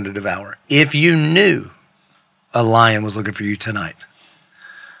 Looking for one to devour. If you knew a lion was looking for you tonight,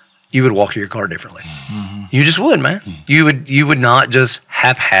 you would walk to your car differently. Mm-hmm. You just would, man. Mm-hmm. You would not just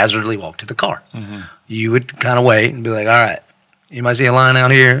haphazardly walk to the car. Mm-hmm. You would kind of wait and be like, all right, you might see a lion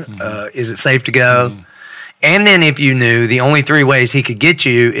out here. Mm-hmm. Is it safe to go? Mm-hmm. And then if you knew the only three ways he could get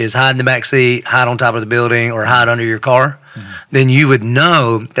you is hide in the back seat, hide on top of the building, or hide under your car, then you would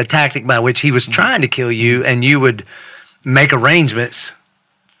know the tactic by which he was trying to kill you, and you would make arrangements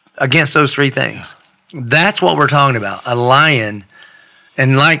against those three things. Yeah. That's what we're talking about. A lion,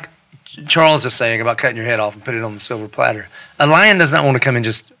 and like Charles is saying about cutting your head off and put it on the silver platter, a lion does not want to come and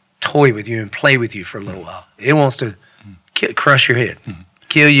just toy with you and play with you for a little while. It wants to crush your head,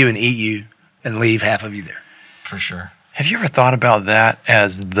 kill you and eat you, and leave half of you there. For sure. Have you ever thought about that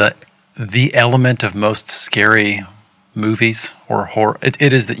as the element of most scary movies or horror?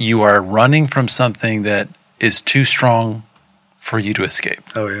 It is that you are running from something that is too strong for you to escape.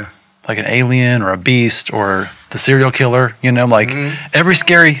 Oh, yeah. Like an alien or a beast or the serial killer, every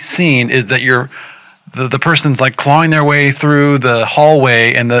scary scene is that you're the person's like clawing their way through the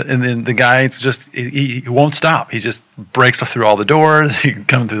hallway, and the guy's just he won't stop. He just breaks through all the doors. He can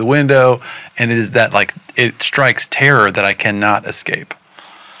come through the window, and it is that like it strikes terror that I cannot escape.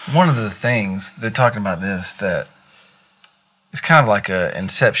 One of the things they're talking about this that it's kind of like a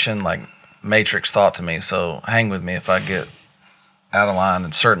Inception, like Matrix thought to me. So hang with me if I get out of line,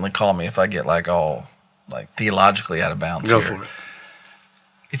 and certainly call me if I get like all like theologically out of bounds. Go for it.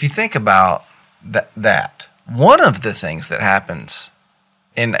 If you think about that one of the things that happens,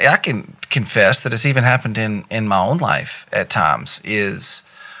 and I can confess that it's even happened in my own life at times, is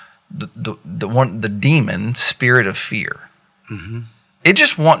the demon spirit of fear. Mm-hmm. It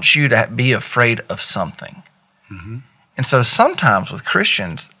just wants you to be afraid of something. Mm-hmm. And so sometimes with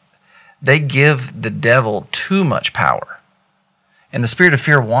Christians, they give the devil too much power, and the spirit of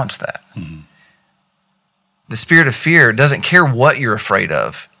fear wants that. Mm-hmm. The spirit of fear doesn't care what you're afraid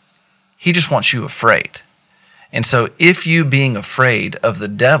of. He just wants you afraid. And so if you being afraid of the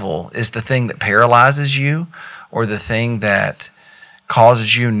devil is the thing that paralyzes you, or the thing that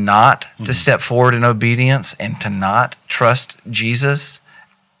causes you not to step forward in obedience and to not trust Jesus,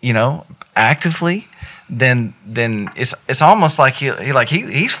 actively, then it's almost like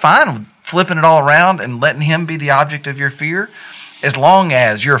he's fine with flipping it all around and letting him be the object of your fear, as long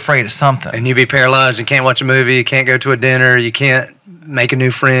as you're afraid of something. And you be paralyzed, you can't watch a movie, you can't go to a dinner, you can't make a new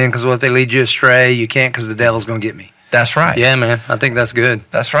friend because what if they lead you astray? You can't because the devil's going to get me. That's right. Yeah, man. I think that's good.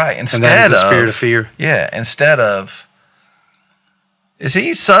 That's right. And that is the spirit of fear. Yeah. Instead of Is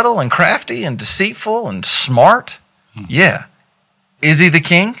he subtle and crafty and deceitful and smart? Yeah. Is he the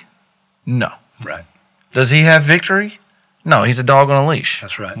king? No. Right. Does he have victory? No, he's a dog on a leash.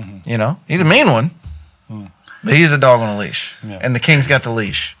 That's right. You know, he's a mean one, but he's a dog on a leash. Yeah. And the king's got the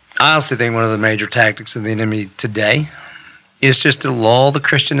leash. I also think one of the major tactics of the enemy today is just to lull the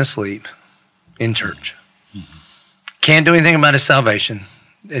Christian asleep in church. Can't do anything about his salvation.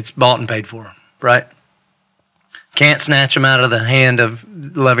 It's bought and paid for, right? Can't snatch him out of the hand of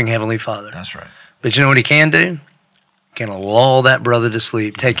the loving Heavenly Father. That's right. But you know what he can do? Can lull that brother to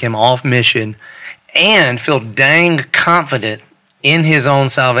sleep, take him off mission, and feel dang confident in his own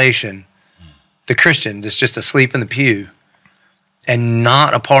salvation. The Christian that's just asleep in the pew and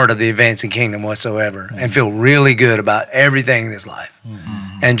not a part of the advancing kingdom whatsoever, and feel really good about everything in his life,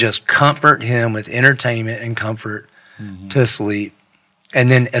 and just comfort him with entertainment and comfort to sleep. And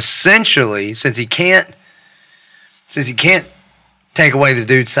then essentially, since he can't take away the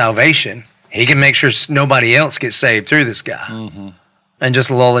dude's salvation, he can make sure nobody else gets saved through this guy, and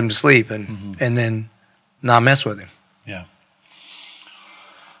just lull him to sleep, and then not mess with him. Yeah.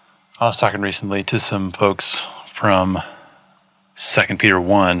 I was talking recently to some folks from 2 Peter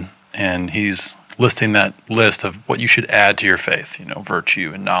 1, and he's listing that list of what you should add to your faith, you know,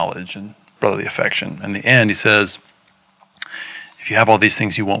 virtue and knowledge and brotherly affection. In the end, he says, if you have all these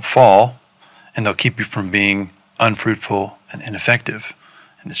things, you won't fall, and they'll keep you from being unfruitful and ineffective.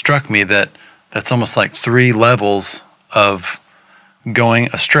 And it struck me that that's almost like 3 levels of going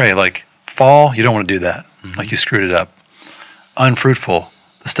astray. Like, fall, you don't want to do that. Like, you screwed it up. Unfruitful,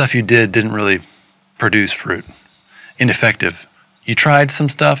 the stuff you did didn't really produce fruit. Ineffective, you tried some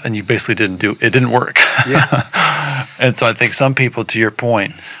stuff and you basically didn't work. Yeah. And so I think some people, to your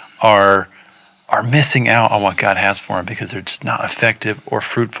point, are missing out on what God has for them because they're just not effective or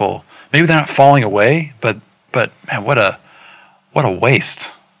fruitful. Maybe they're not falling away, but man, what a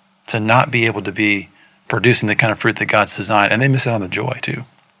waste to not be able to be producing the kind of fruit that God's designed, and they miss out on the joy too.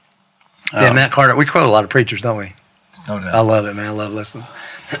 Yeah, Matt Carter, we quote a lot of preachers, don't we? No doubt. I love it, man. I love listening.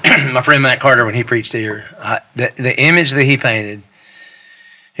 My friend Matt Carter, when he preached here, the image that he painted,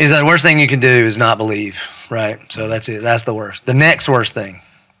 he said, the worst thing you can do is not believe, right? So that's it. That's the worst. The next worst thing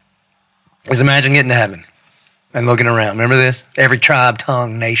is imagine getting to heaven and looking around. Remember this? Every tribe,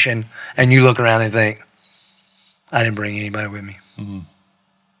 tongue, nation, and you look around and think, I didn't bring anybody with me.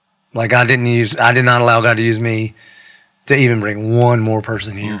 Like I did not allow God to use me to even bring one more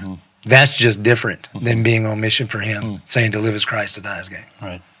person here. That's just different than being on mission for Him, saying to live as Christ, to die as gain.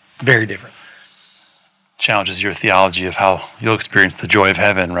 Right. Very different. Challenges your theology of how you'll experience the joy of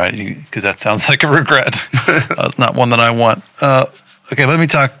heaven, right? Because that sounds like a regret. It's not one that I want. Okay, let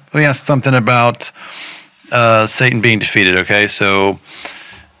me ask something about Satan being defeated, okay? So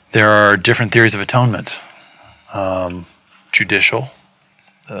there are different theories of atonement. Judicial,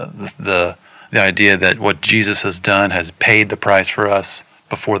 the idea that what Jesus has done has paid the price for us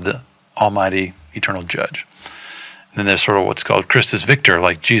before the Almighty eternal Judge. And then there's sort of what's called Christus Victor,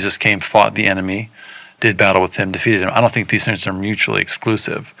 like Jesus came, fought the enemy, did battle with him, defeated him. I don't think these things are mutually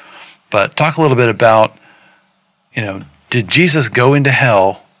exclusive. But talk a little bit about, did Jesus go into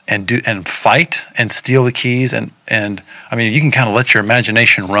hell and fight and steal the keys? And I mean, you can kind of let your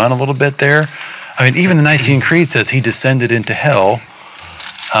imagination run a little bit there. I mean, even the Nicene Creed says he descended into hell.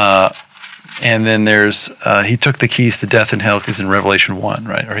 And then there's, he took the keys to death and hell, because in Revelation 1,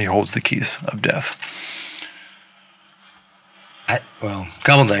 right? Or he holds the keys of death. Well, a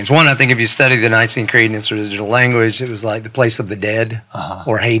couple things. One, I think if you study the Nicene Creed in its original language, it was like the place of the dead,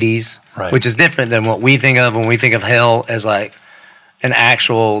 or Hades, right, which is different than what we think of when we think of hell as like an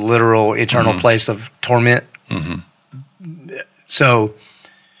actual, literal, eternal place of torment. So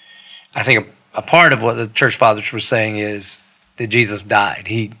I think a part of what the church fathers were saying is that Jesus died.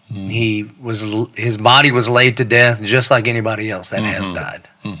 His body was laid to death just like anybody else that has died.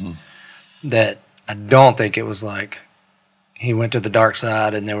 That I don't think it was like he went to the dark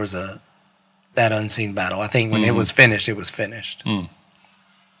side and there was that unseen battle. I think when it was finished, it was finished.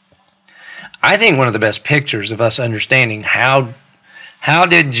 I think one of the best pictures of us understanding how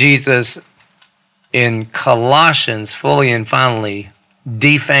did Jesus in Colossians fully and finally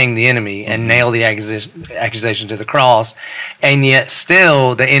defang the enemy and nail the accusation to the cross, and yet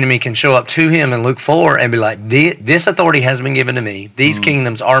still the enemy can show up to him in Luke 4 and be like, this authority has been given to me. These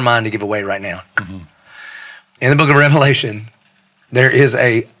kingdoms are mine to give away right now. In the book of Revelation, there is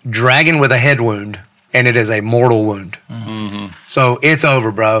a dragon with a head wound, and it is a mortal wound. So it's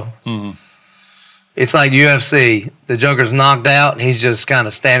over, bro. It's like UFC. The Joker's knocked out, and he's just kind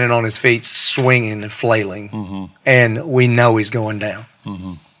of standing on his feet, swinging and flailing. And we know he's going down.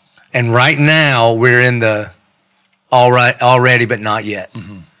 And right now, we're in the all right, already, but not yet.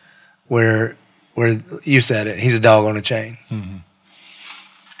 Where you said it, he's a dog on a chain.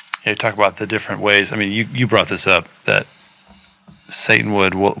 Yeah, you talk about the different ways. I mean, you brought this up, that Satan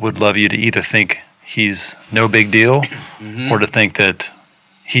would love you to either think he's no big deal, or to think that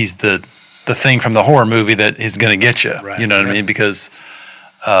he's the thing from the horror movie that is going to get you. Right. You know what I mean? Because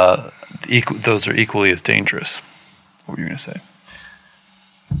those are equally as dangerous. What were you going to say?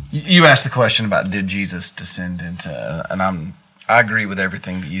 You asked the question about did Jesus descend into, and I agree with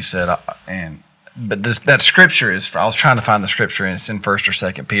everything that you said, but that scripture is. I was trying to find the scripture, and it's in 1st or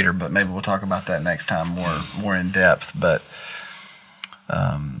 2nd Peter, but maybe we'll talk about that next time more in depth. But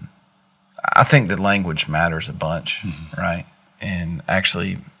I think that language matters a bunch, right? And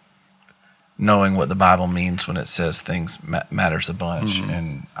actually knowing what the Bible means when it says things matters a bunch.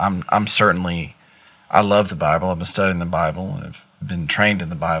 And I'm certainly, I love the Bible. I've been studying the Bible. I've been trained in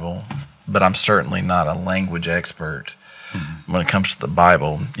the Bible, but I'm certainly not a language expert when it comes to the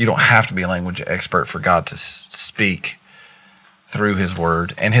Bible. You don't have to be a language expert for God to speak through His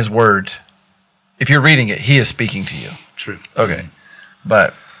Word. And His Word, if you're reading it, He is speaking to you. True. Okay.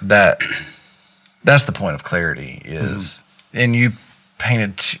 But that's the point of clarity is, and you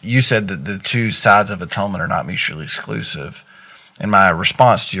said that the two sides of atonement are not mutually exclusive. And my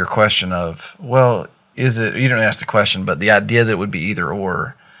response to your question of, well, is it, you didn't ask the question, but the idea that it would be either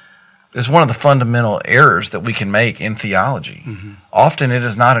or is one of the fundamental errors that we can make in theology. Often it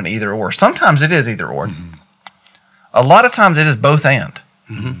is not an either or. Sometimes it is either or. A lot of times it is both and.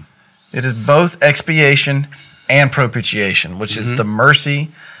 It is both expiation and propitiation, which is the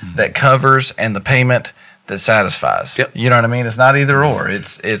mercy that covers and the payment that satisfies. Yep. You know what I mean? It's not either or.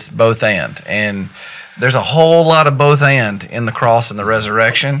 It's both and. And there's a whole lot of both and in the cross and the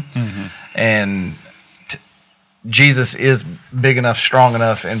resurrection. And Jesus is big enough, strong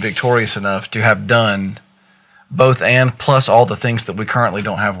enough, and victorious enough to have done both and, plus all the things that we currently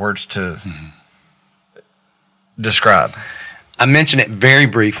don't have words to describe. I mentioned it very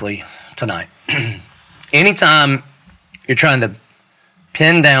briefly tonight. Anytime you're trying to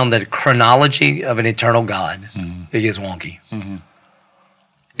pin down the chronology of an eternal God, it gets wonky.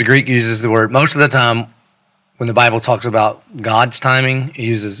 The Greek uses the word, most of the time when the Bible talks about God's timing, it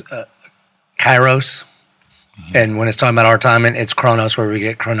uses kairos. And when it's talking about our timing, it's chronos, where we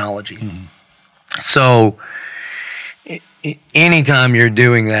get chronology. So anytime you're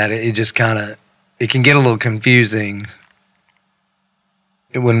doing that, it just it can get a little confusing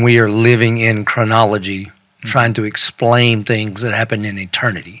when we are living in chronology, trying to explain things that happen in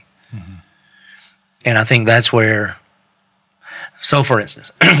eternity. And I think that's where, so for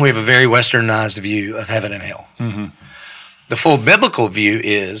instance, we have a very westernized view of heaven and hell. The full biblical view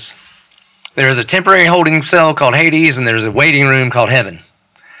is there is a temporary holding cell called Hades, and there's a waiting room called heaven.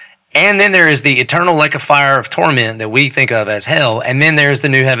 And then there is the eternal lake of fire of torment that we think of as hell, and then there's the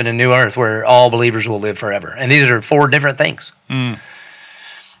new heaven and new earth where all believers will live forever. And these are 4 different things.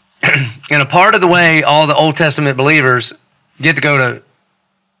 And a part of the way all the Old Testament believers get to go to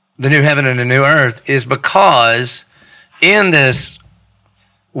the new heaven and the new earth is because in this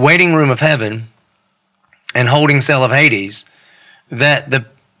waiting room of heaven and holding cell of Hades, that the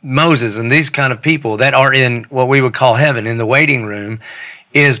Moses and these kind of people that are in what we would call heaven in the waiting room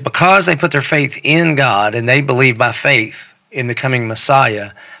is because they put their faith in God and they believe by faith in the coming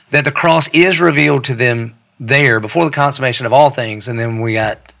Messiah that the cross is revealed to them there before the consummation of all things. And then we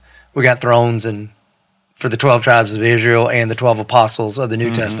got thrones and for the 12 tribes of Israel and the 12 apostles of the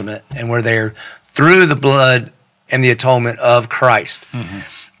New Testament, and we're there through the blood and the atonement of Christ.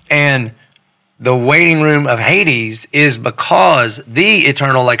 And the waiting room of Hades is because the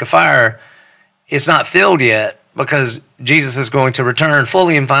eternal lake of fire is not filled yet, because Jesus is going to return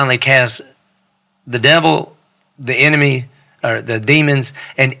fully and finally cast the devil, the enemy, or the demons,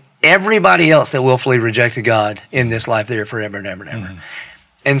 and everybody else that willfully rejected God in this life there forever and ever and ever.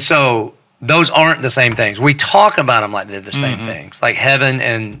 And so those aren't the same things. We talk about them like they're the same things. Like heaven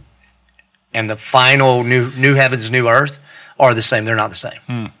and the final new heavens, new earth are the same. They're not the same.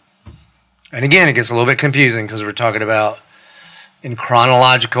 And again, it gets a little bit confusing because we're talking about, in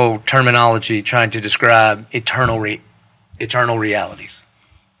chronological terminology, trying to describe eternal realities.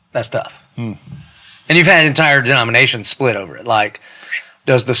 That's tough. And you've had entire denominations split over it. Like,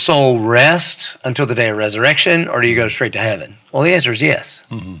 does the soul rest until the day of resurrection, or do you go straight to heaven? Well, the answer is yes.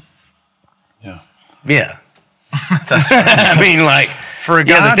 Yeah. I mean, like, for a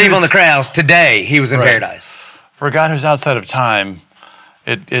God the thief on the cross, today he was in paradise. For a God who's outside of time,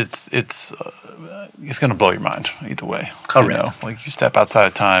 it's going to blow your mind either way. Correct. You know, like you step outside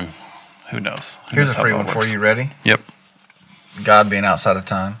of time, who knows? Here's a free one for you. Ready? Yep. God being outside of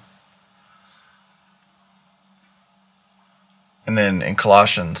time. And then in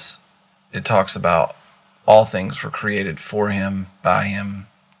Colossians, it talks about all things were created for him, by him,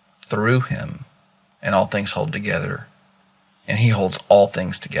 through him, and all things hold together. And he holds all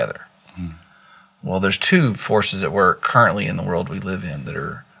things together. Mm. Well, there's two forces at work currently in the world we live in that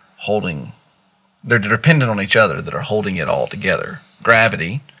are holding, they're dependent on each other, that are holding it all together.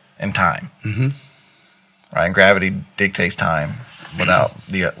 Gravity and time. Mm-hmm. Right? And gravity dictates time without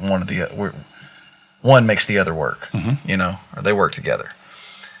one makes the other work, or they work together.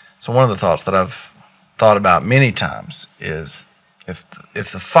 So one of the thoughts that I've thought about many times is if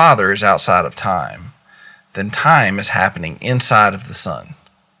the Father is outside of time, then time is happening inside of the Son,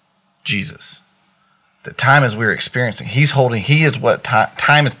 Jesus. The time as we're experiencing, he is what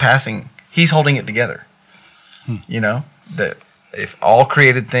time is passing, he's holding it together. That if all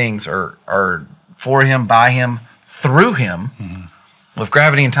created things are for him, by him, through him, well, if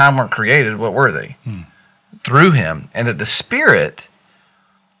gravity and time weren't created, what were they? Through him, and that the Spirit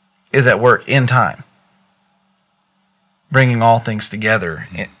is at work in time, bringing all things together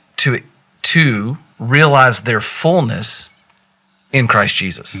to realize their fullness in Christ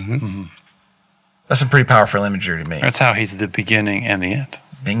Jesus. Mm-hmm. That's some pretty powerful imagery to me. That's how he's the beginning and the end.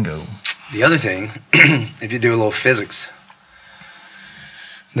 Bingo. The other thing, if you do a little physics,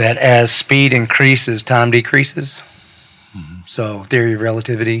 that as speed increases, time decreases. Mm-hmm. So theory of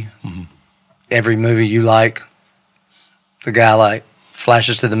relativity, every movie you like, the guy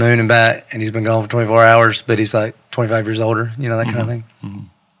flashes to the moon and back, and he's been gone for 24 hours, but he's 25 years older, that kind of thing. Mm-hmm.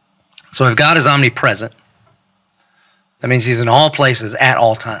 So if God is omnipresent, that means he's in all places at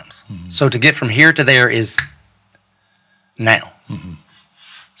all times. Mm-hmm. So to get from here to there is now. Mm-hmm.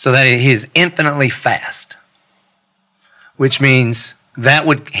 So that he is infinitely fast, which means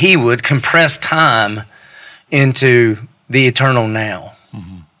he would compress time into the eternal now.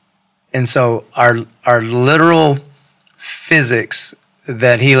 Mm-hmm. And so our literal physics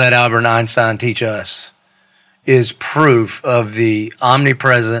that he let Albert Einstein teach us is proof of the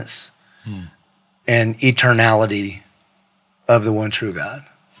omnipresence and eternality of the one true God.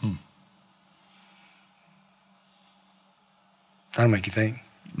 That'll make you think.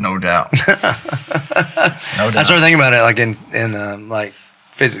 No doubt. No doubt. I started thinking about it in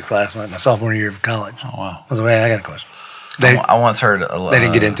physics class, my sophomore year of college. Oh, wow. I was like, hey, I got a question. I once heard they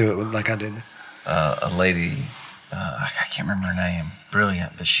didn't get into it like I did. A lady, I can't remember her name,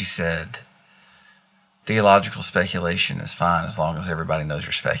 brilliant, but she said, theological speculation is fine as long as everybody knows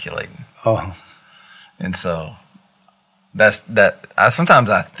you're speculating. Oh. And so sometimes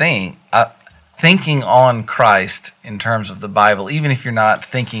I think thinking on Christ in terms of the Bible, even if you're not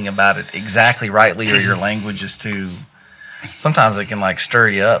thinking about it exactly rightly or your language is too, sometimes it can stir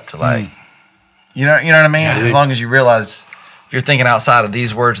you up to you know what I mean? Yeah, as long as you realize if you're thinking outside of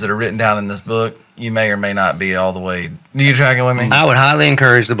these words that are written down in this book, you may or may not be all the way. Are you tracking with me? I would highly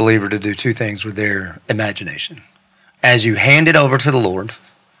encourage the believer to do two things with their imagination. As you hand it over to the Lord,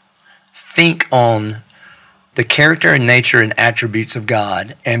 think on the character and nature and attributes of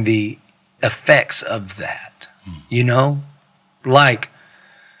God and the effects of that. Like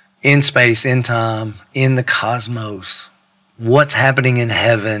in space, in time, in the cosmos, what's happening in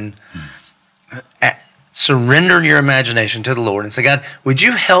heaven. Surrender your imagination to the Lord and say, God, would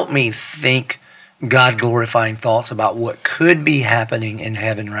you help me think God-glorifying thoughts about what could be happening in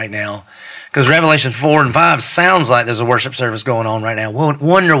heaven right now? Because Revelation 4 and 5 sounds like there's a worship service going on right now.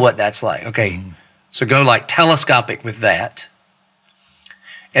 Wonder what that's like. Okay, so go telescopic with that.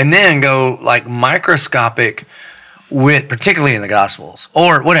 And then go microscopic with, particularly in the Gospels,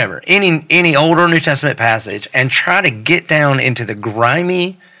 or whatever, any Old or New Testament passage, and try to get down into the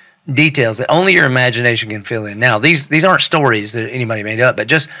grimy details that only your imagination can fill in. Now, these aren't stories that anybody made up, but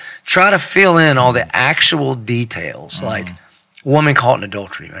just try to fill in all the actual details, like woman caught in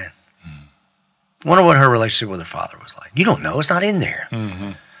adultery, man. Wonder what her relationship with her father was like. You don't know. It's not in there.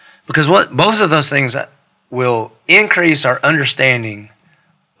 Mm-hmm. Because both of those things will increase our understanding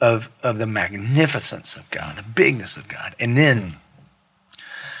of the magnificence of God, the bigness of God, and then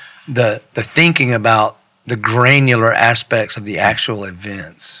the thinking about the granular aspects of the actual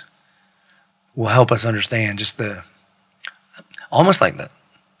events will help us understand just almost like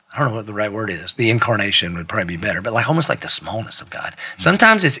I don't know what the right word is. The incarnation would probably be better, but almost like the smallness of God.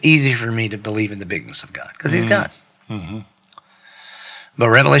 Sometimes it's easy for me to believe in the bigness of God because he's God. Mm-hmm. But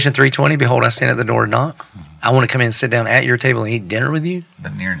Revelation 3:20, behold, I stand at the door and knock. Mm-hmm. I want to come in and sit down at your table and eat dinner with you. The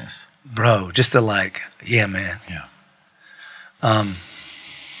nearness. Bro, just to yeah, man. Yeah.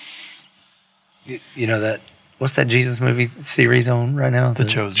 What's that Jesus movie series on right now? The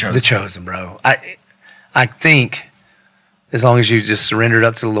Chosen. The Chosen, bro. I think as long as you just surrender it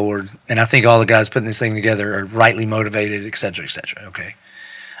up to the Lord. And I think all the guys putting this thing together are rightly motivated, et cetera, okay?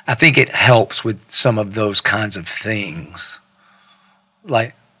 I think it helps with some of those kinds of things.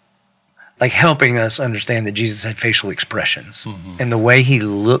 Like helping us understand that Jesus had facial expressions. And the way he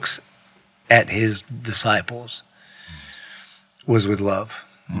looks at his disciples was with love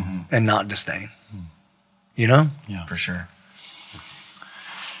and not disdain. You know? Yeah, for sure.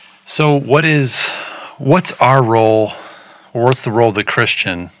 So what's our role, or what's the role of the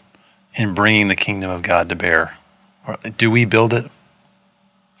Christian in bringing the kingdom of God to bear? Or do we build it?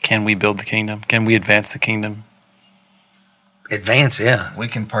 Can we build the kingdom? Can we advance the kingdom? Advance, yeah.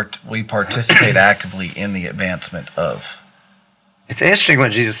 We participate actively in the advancement of. It's interesting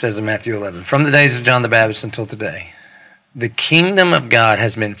what Jesus says in Matthew 11. From the days of John the Baptist until today, the kingdom of God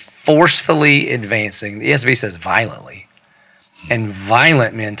has been forcefully advancing. The ESV says violently. And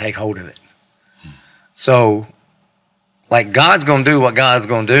violent men take hold of it. So, like, God's going to do what God's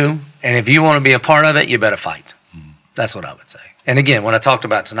going to do. And if you want to be a part of it, you better fight. That's what I would say. And again, what I talked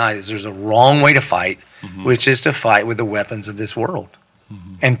about tonight is there's a wrong way to fight, which is to fight with the weapons of this world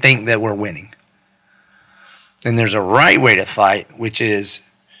and think that we're winning. And there's a right way to fight, which is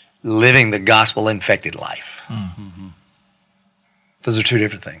living the gospel-infected life. Those are two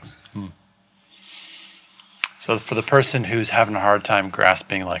different things. So for the person who's having a hard time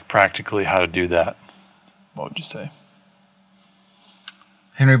grasping, like, practically how to do that, what would you say?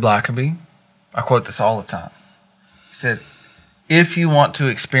 Henry Blackaby, I quote this all the time. He said, if you want to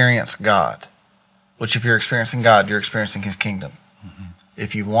experience God, which if you're experiencing God, you're experiencing his kingdom.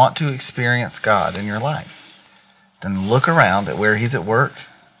 If you want to experience God in your life, then look around at where he's at work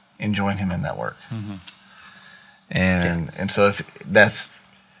and join him in that work. And so if that's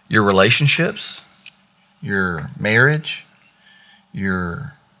your relationships, your marriage,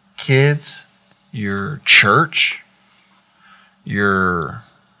 your kids, your church, your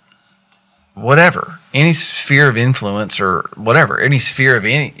whatever, any sphere of influence or whatever, any sphere of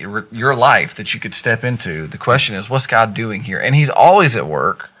your life that you could step into, the question is, what's God doing here? And he's always at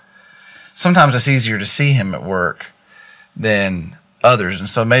work. Sometimes it's easier to see him at work than others. And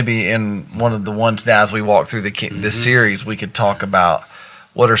so maybe in one of the ones now as we walk through this series, we could talk about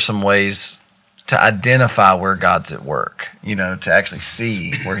what are some ways to identify where God's at work, to actually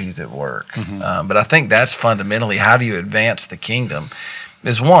see where he's at work. But I think that's fundamentally, how do you advance the kingdom,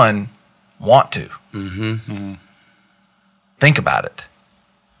 is one, want to. Think about it.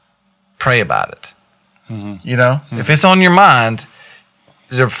 Pray about it. If it's on your mind,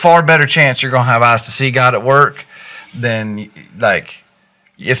 there's a far better chance you're going to have eyes to see God at work than, like,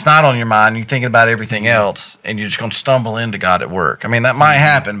 it's not on your mind, you're thinking about everything else, and you're just going to stumble into God at work. I mean, that might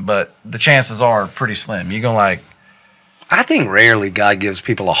happen, but the chances are pretty slim. You're going to, I think rarely God gives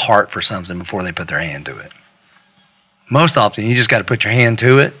people a heart for something before they put their hand to it. Most often, you just got to put your hand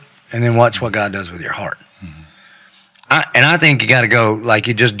to it and then watch what God does with your heart. I think you got to go, like,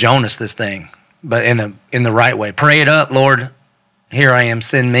 you just Jonas this thing, but in the right way. Pray it up, Lord, here I am,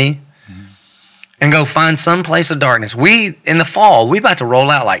 send me. And go find some place of darkness. In the fall, we're about to roll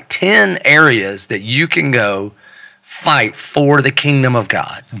out like 10 areas that you can go fight for the kingdom of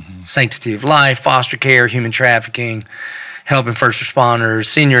God. Sanctity of life, foster care, human trafficking, helping first responders,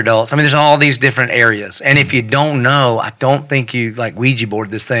 senior adults. I mean, there's all these different areas. And if you don't know, I don't think you like Ouija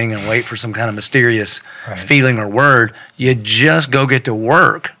board this thing and wait for some kind of mysterious feeling or word. You just go get to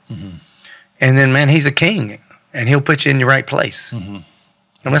work. And then, man, he's a king. And he'll put you in your right place.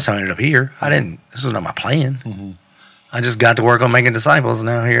 And that's how I ended up here. This was not my plan. I just got to work on making disciples, and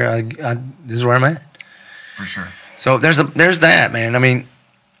now here, this is where I'm at. for sure. So there's that, man. I mean,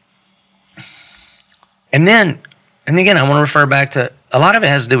 and again, I want to refer back to, a lot of it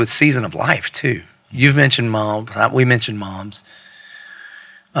has to do with season of life, too. You've mentioned moms. We mentioned moms.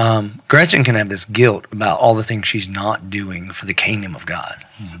 Gretchen can have this guilt about all the things she's not doing for the kingdom of God.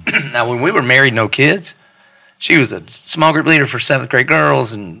 Now, when we were married, no kids, she was a small group leader for 7th grade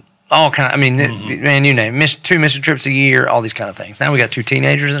girls and all kind of, man, you name it, 2 mission trips a year, all these kind of things. Now we got 2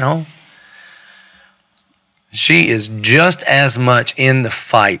 teenagers at home. She is just as much in the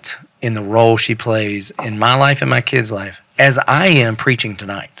fight, in the role she plays in my life and my kids' life, as I am preaching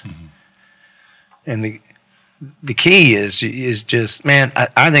tonight. Mm-hmm. And the key is just, man,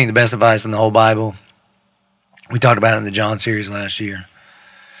 I think the best advice in the whole Bible, we talked about it in the John series last year.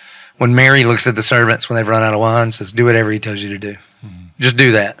 When Mary looks at the servants when they've run out of wine and says, do whatever he tells you to do. Mm-hmm. Just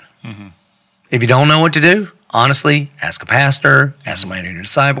do that. Mm-hmm. If you don't know what to do, honestly, ask a pastor, ask somebody in your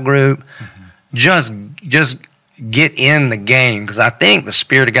disciple group. Mm-hmm. Just get in the game, because I think the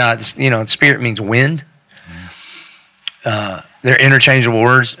Spirit of God, Spirit means wind. Mm-hmm. They're interchangeable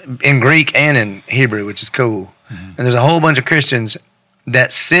words in Greek and in Hebrew, which is cool. And there's a whole bunch of Christians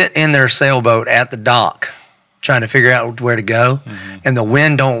that sit in their sailboat at the dock trying to figure out where to go, and the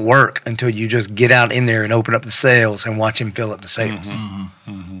wind don't work until you just get out in there and open up the sails and watch him fill up the sails.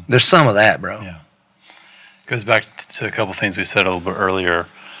 There's some of that, bro. Yeah. Goes back to a couple things we said a little bit earlier.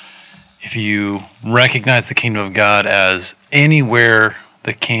 If you recognize the kingdom of God as anywhere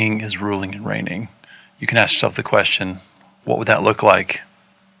the king is ruling and reigning, you can ask yourself the question, what would that look like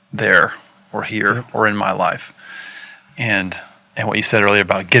there or here or in my life? And what you said earlier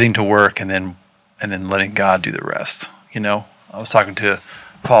about getting to work and then letting God do the rest. I was talking to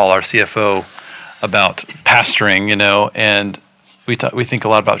Paul, our CFO, about pastoring, and we think a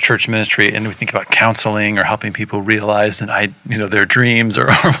lot about church ministry, and we think about counseling or helping people realize their dreams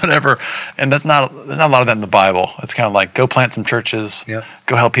or whatever. And there's not a lot of that in the Bible. It's kind of like go plant some churches,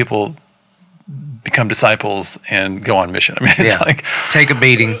 go help people become disciples, and go on mission. I mean, it's like take a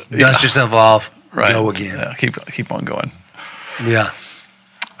beating, dust yourself off, go again. Yeah, keep on going. Yeah.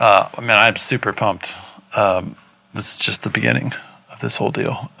 I'm super pumped. This is just the beginning of this whole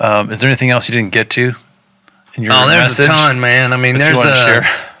deal. Is there anything else you didn't get to in your there's message? A ton, man. I mean, That there's you want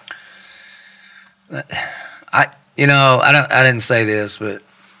to share? I didn't say this, but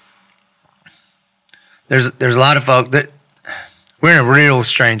there's a lot of folk that we're in a real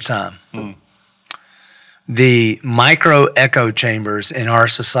strange time. The micro echo chambers in our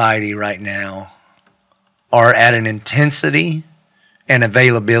society right now are at an intensity and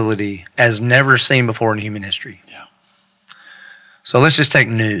availability as never seen before in human history. Yeah. So let's just take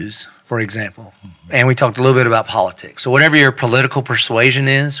news, for example. And we talked a little bit about politics. So whatever your political persuasion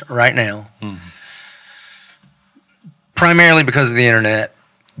is right now, primarily because of the internet,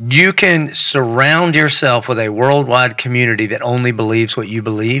 you can surround yourself with a worldwide community that only believes what you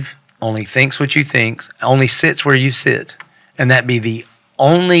believe, only thinks what you think, only sits where you sit, and that be the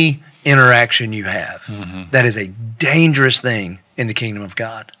only interaction you have. That is a dangerous thing in the kingdom of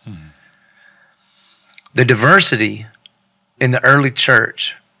God. The diversity in the early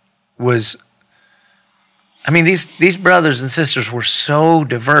church was, these brothers and sisters were so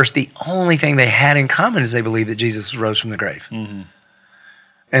diverse. The only thing they had in common is they believed that Jesus rose from the grave.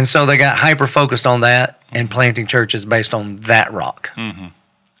 And so they got hyper-focused on that and planting churches based on that rock.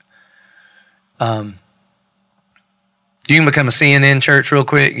 You can become a CNN church real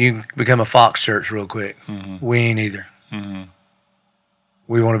quick. You can become a Fox church real quick. We ain't either.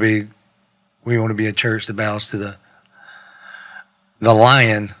 We want to be a church that bows to the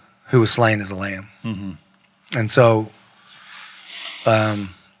lion who was slain as a lamb. And so I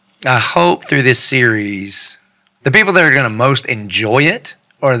hope through this series, the people that are going to most enjoy it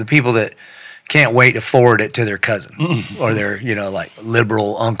are the people that can't wait to forward it to their cousin or their,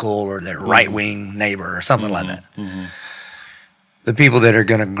 liberal uncle or their right-wing neighbor or something like that. The people that are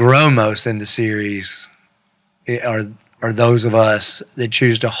going to grow most in the series are those of us that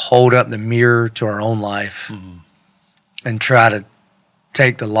choose to hold up the mirror to our own life and try to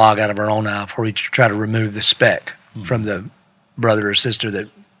take the log out of our own eye before we try to remove the speck from the brother or sister that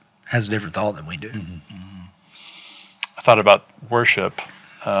has a different thought than we do. I thought about worship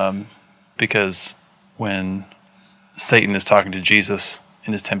because when Satan is talking to Jesus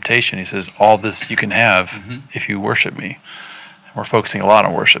in his temptation, he says, all this you can have if you worship me. And we're focusing a lot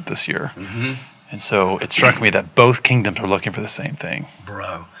on worship this year. And so it struck me that both kingdoms are looking for the same thing.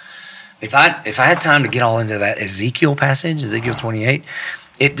 Bro, if I had time to get all into that Ezekiel passage, Ezekiel 28,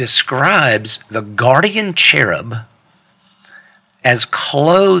 it describes the guardian cherub as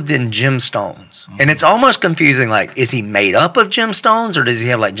clothed in gemstones. And it's almost confusing, like, is he made up of gemstones or does he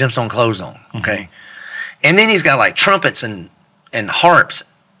have, like, gemstone clothes on? Okay. And then he's got, like, trumpets and harps,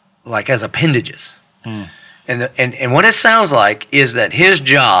 like, as appendages. And what it sounds like is that his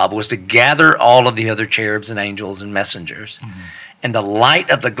job was to gather all of the other cherubs and angels and messengers, and the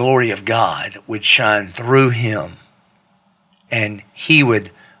light of the glory of God would shine through him, and he would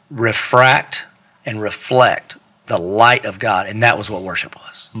refract and reflect the light of God, and that was what worship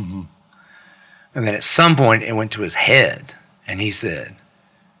was. And then at some point, it went to his head, and he said,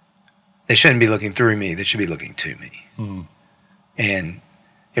 they shouldn't be looking through me, they should be looking to me. And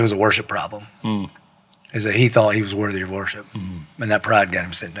it was a worship problem. Is that he thought he was worthy of worship. And that pride got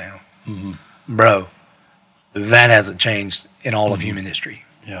him sent down. Bro, that hasn't changed in all of human history.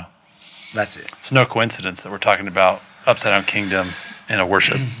 Yeah. That's it. It's no coincidence that we're talking about upside down kingdom in a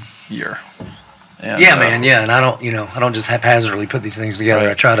worship year. And, man. And I don't just haphazardly put these things together.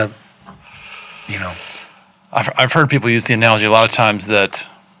 Right. I try to, I've heard people use the analogy a lot of times that,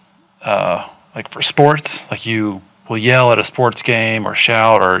 like for sports, like you will yell at a sports game or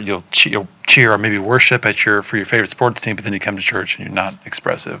shout or you'll cheer or maybe worship for your favorite sports team, but then you come to church and you're not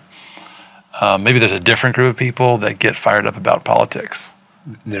expressive. Maybe there's a different group of people that get fired up about politics.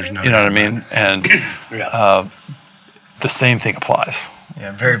 There's no. You know what I mean? And Yeah. the same thing applies. Yeah,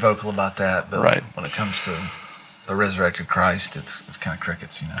 I'm very vocal about that, but Right. when it comes to the resurrected Christ, it's kind of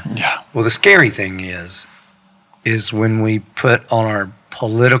crickets, Yeah. Well, the scary thing is when we put on our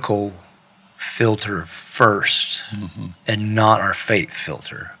political filter first and not our faith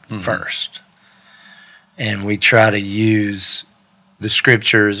filter first. And we try to use the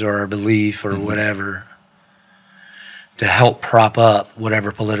scriptures or our belief or whatever to help prop up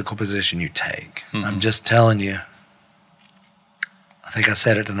whatever political position you take. I'm just telling you, I think I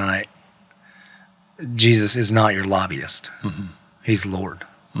said it tonight, Jesus is not your lobbyist. He's Lord.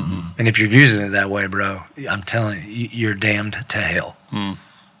 And if you're using it that way, bro, I'm telling you, you're damned to hell.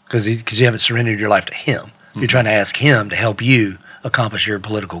 Because you haven't surrendered your life to Him. You're trying to ask Him to help you accomplish your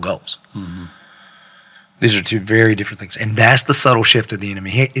political goals. These are two very different things. And that's the subtle shift of the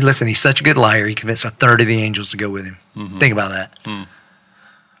enemy. Listen, he's such a good liar, he convinced a third of the angels to go with him. Think about that.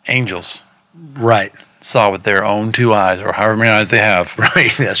 Angels Right. saw with their own 2 eyes, or however many eyes they have,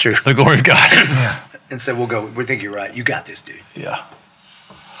 Right, that's true. the glory of God. And so we'll go, we think you're right. You got this, dude. Yeah.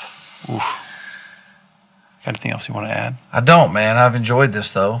 Oof. Got anything else you want to add? I don't, man. I've enjoyed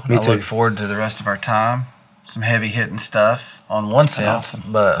this, though. Me I too. look forward to the rest of our time. Some heavy-hitting stuff on one It's been sense,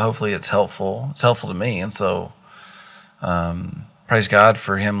 awesome. but hopefully it's helpful. It's helpful to me, and so praise God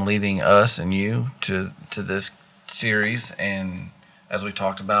for Him leading us and you to this series. And as we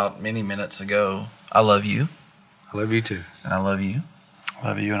talked about many minutes ago, I love you, I love you too. and I love you, I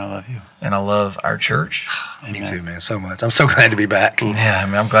love you and I love you. and I love our church. Me Amen. too, man, so much. I'm so glad to be back. Yeah, I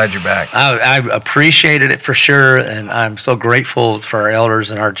mean, I'm glad you're back. I appreciated it for sure, and I'm so grateful for our elders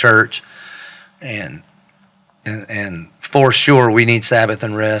in our church. And for sure, we need Sabbath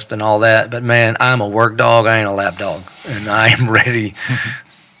and rest and all that. But man, I'm a work dog. I ain't a lap dog, and I am ready.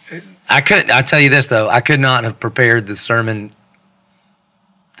 I tell you this though, I could not have prepared the sermon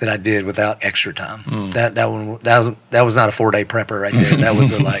that I did without extra time. That was not a 4-day prepper right there. That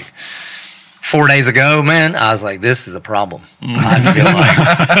was like 4 days ago, man. I was like, this is a problem. I feel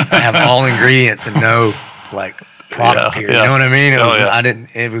like I have all ingredients and no like product Yeah, here. yeah. You know what I mean? Oh,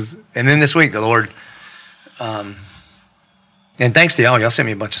 yeah. And then this week the Lord. And thanks to y'all sent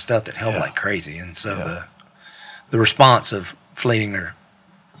me a bunch of stuff that helped like crazy. And so the response of fleeing or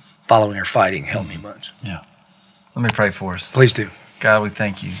following or fighting helped me much. Yeah. Let me pray for us. Please do. God, we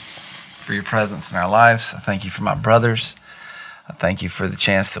thank you for your presence in our lives. I thank you for my brothers. I thank you for the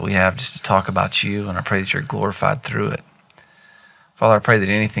chance that we have just to talk about you, and I pray that you're glorified through it. Father, I pray that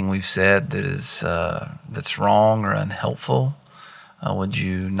anything we've said that is that's wrong or unhelpful, would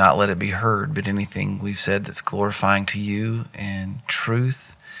you not let it be heard, but anything we've said that's glorifying to you and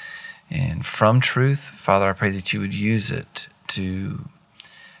truth and from truth, Father, I pray that you would use it to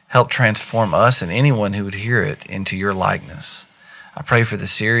help transform us and anyone who would hear it into your likeness. I pray for the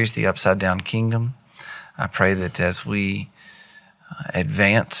series, The Upside Down Kingdom. I pray that as we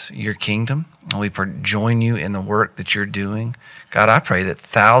advance your kingdom and we join you in the work that you're doing, God, I pray that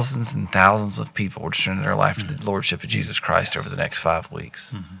thousands and thousands of people would surrender their life to the Lordship of Jesus Christ over the next 5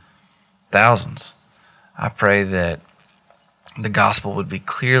 weeks. Thousands. I pray that the gospel would be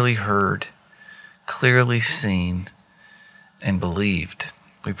clearly heard, clearly seen, and believed.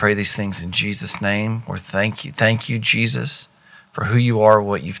 We pray these things in Jesus' name. Thank you, Jesus, for who you are,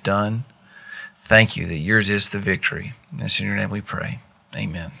 what you've done. Thank you that yours is the victory. And it's in your name we pray.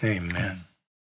 Amen. Amen.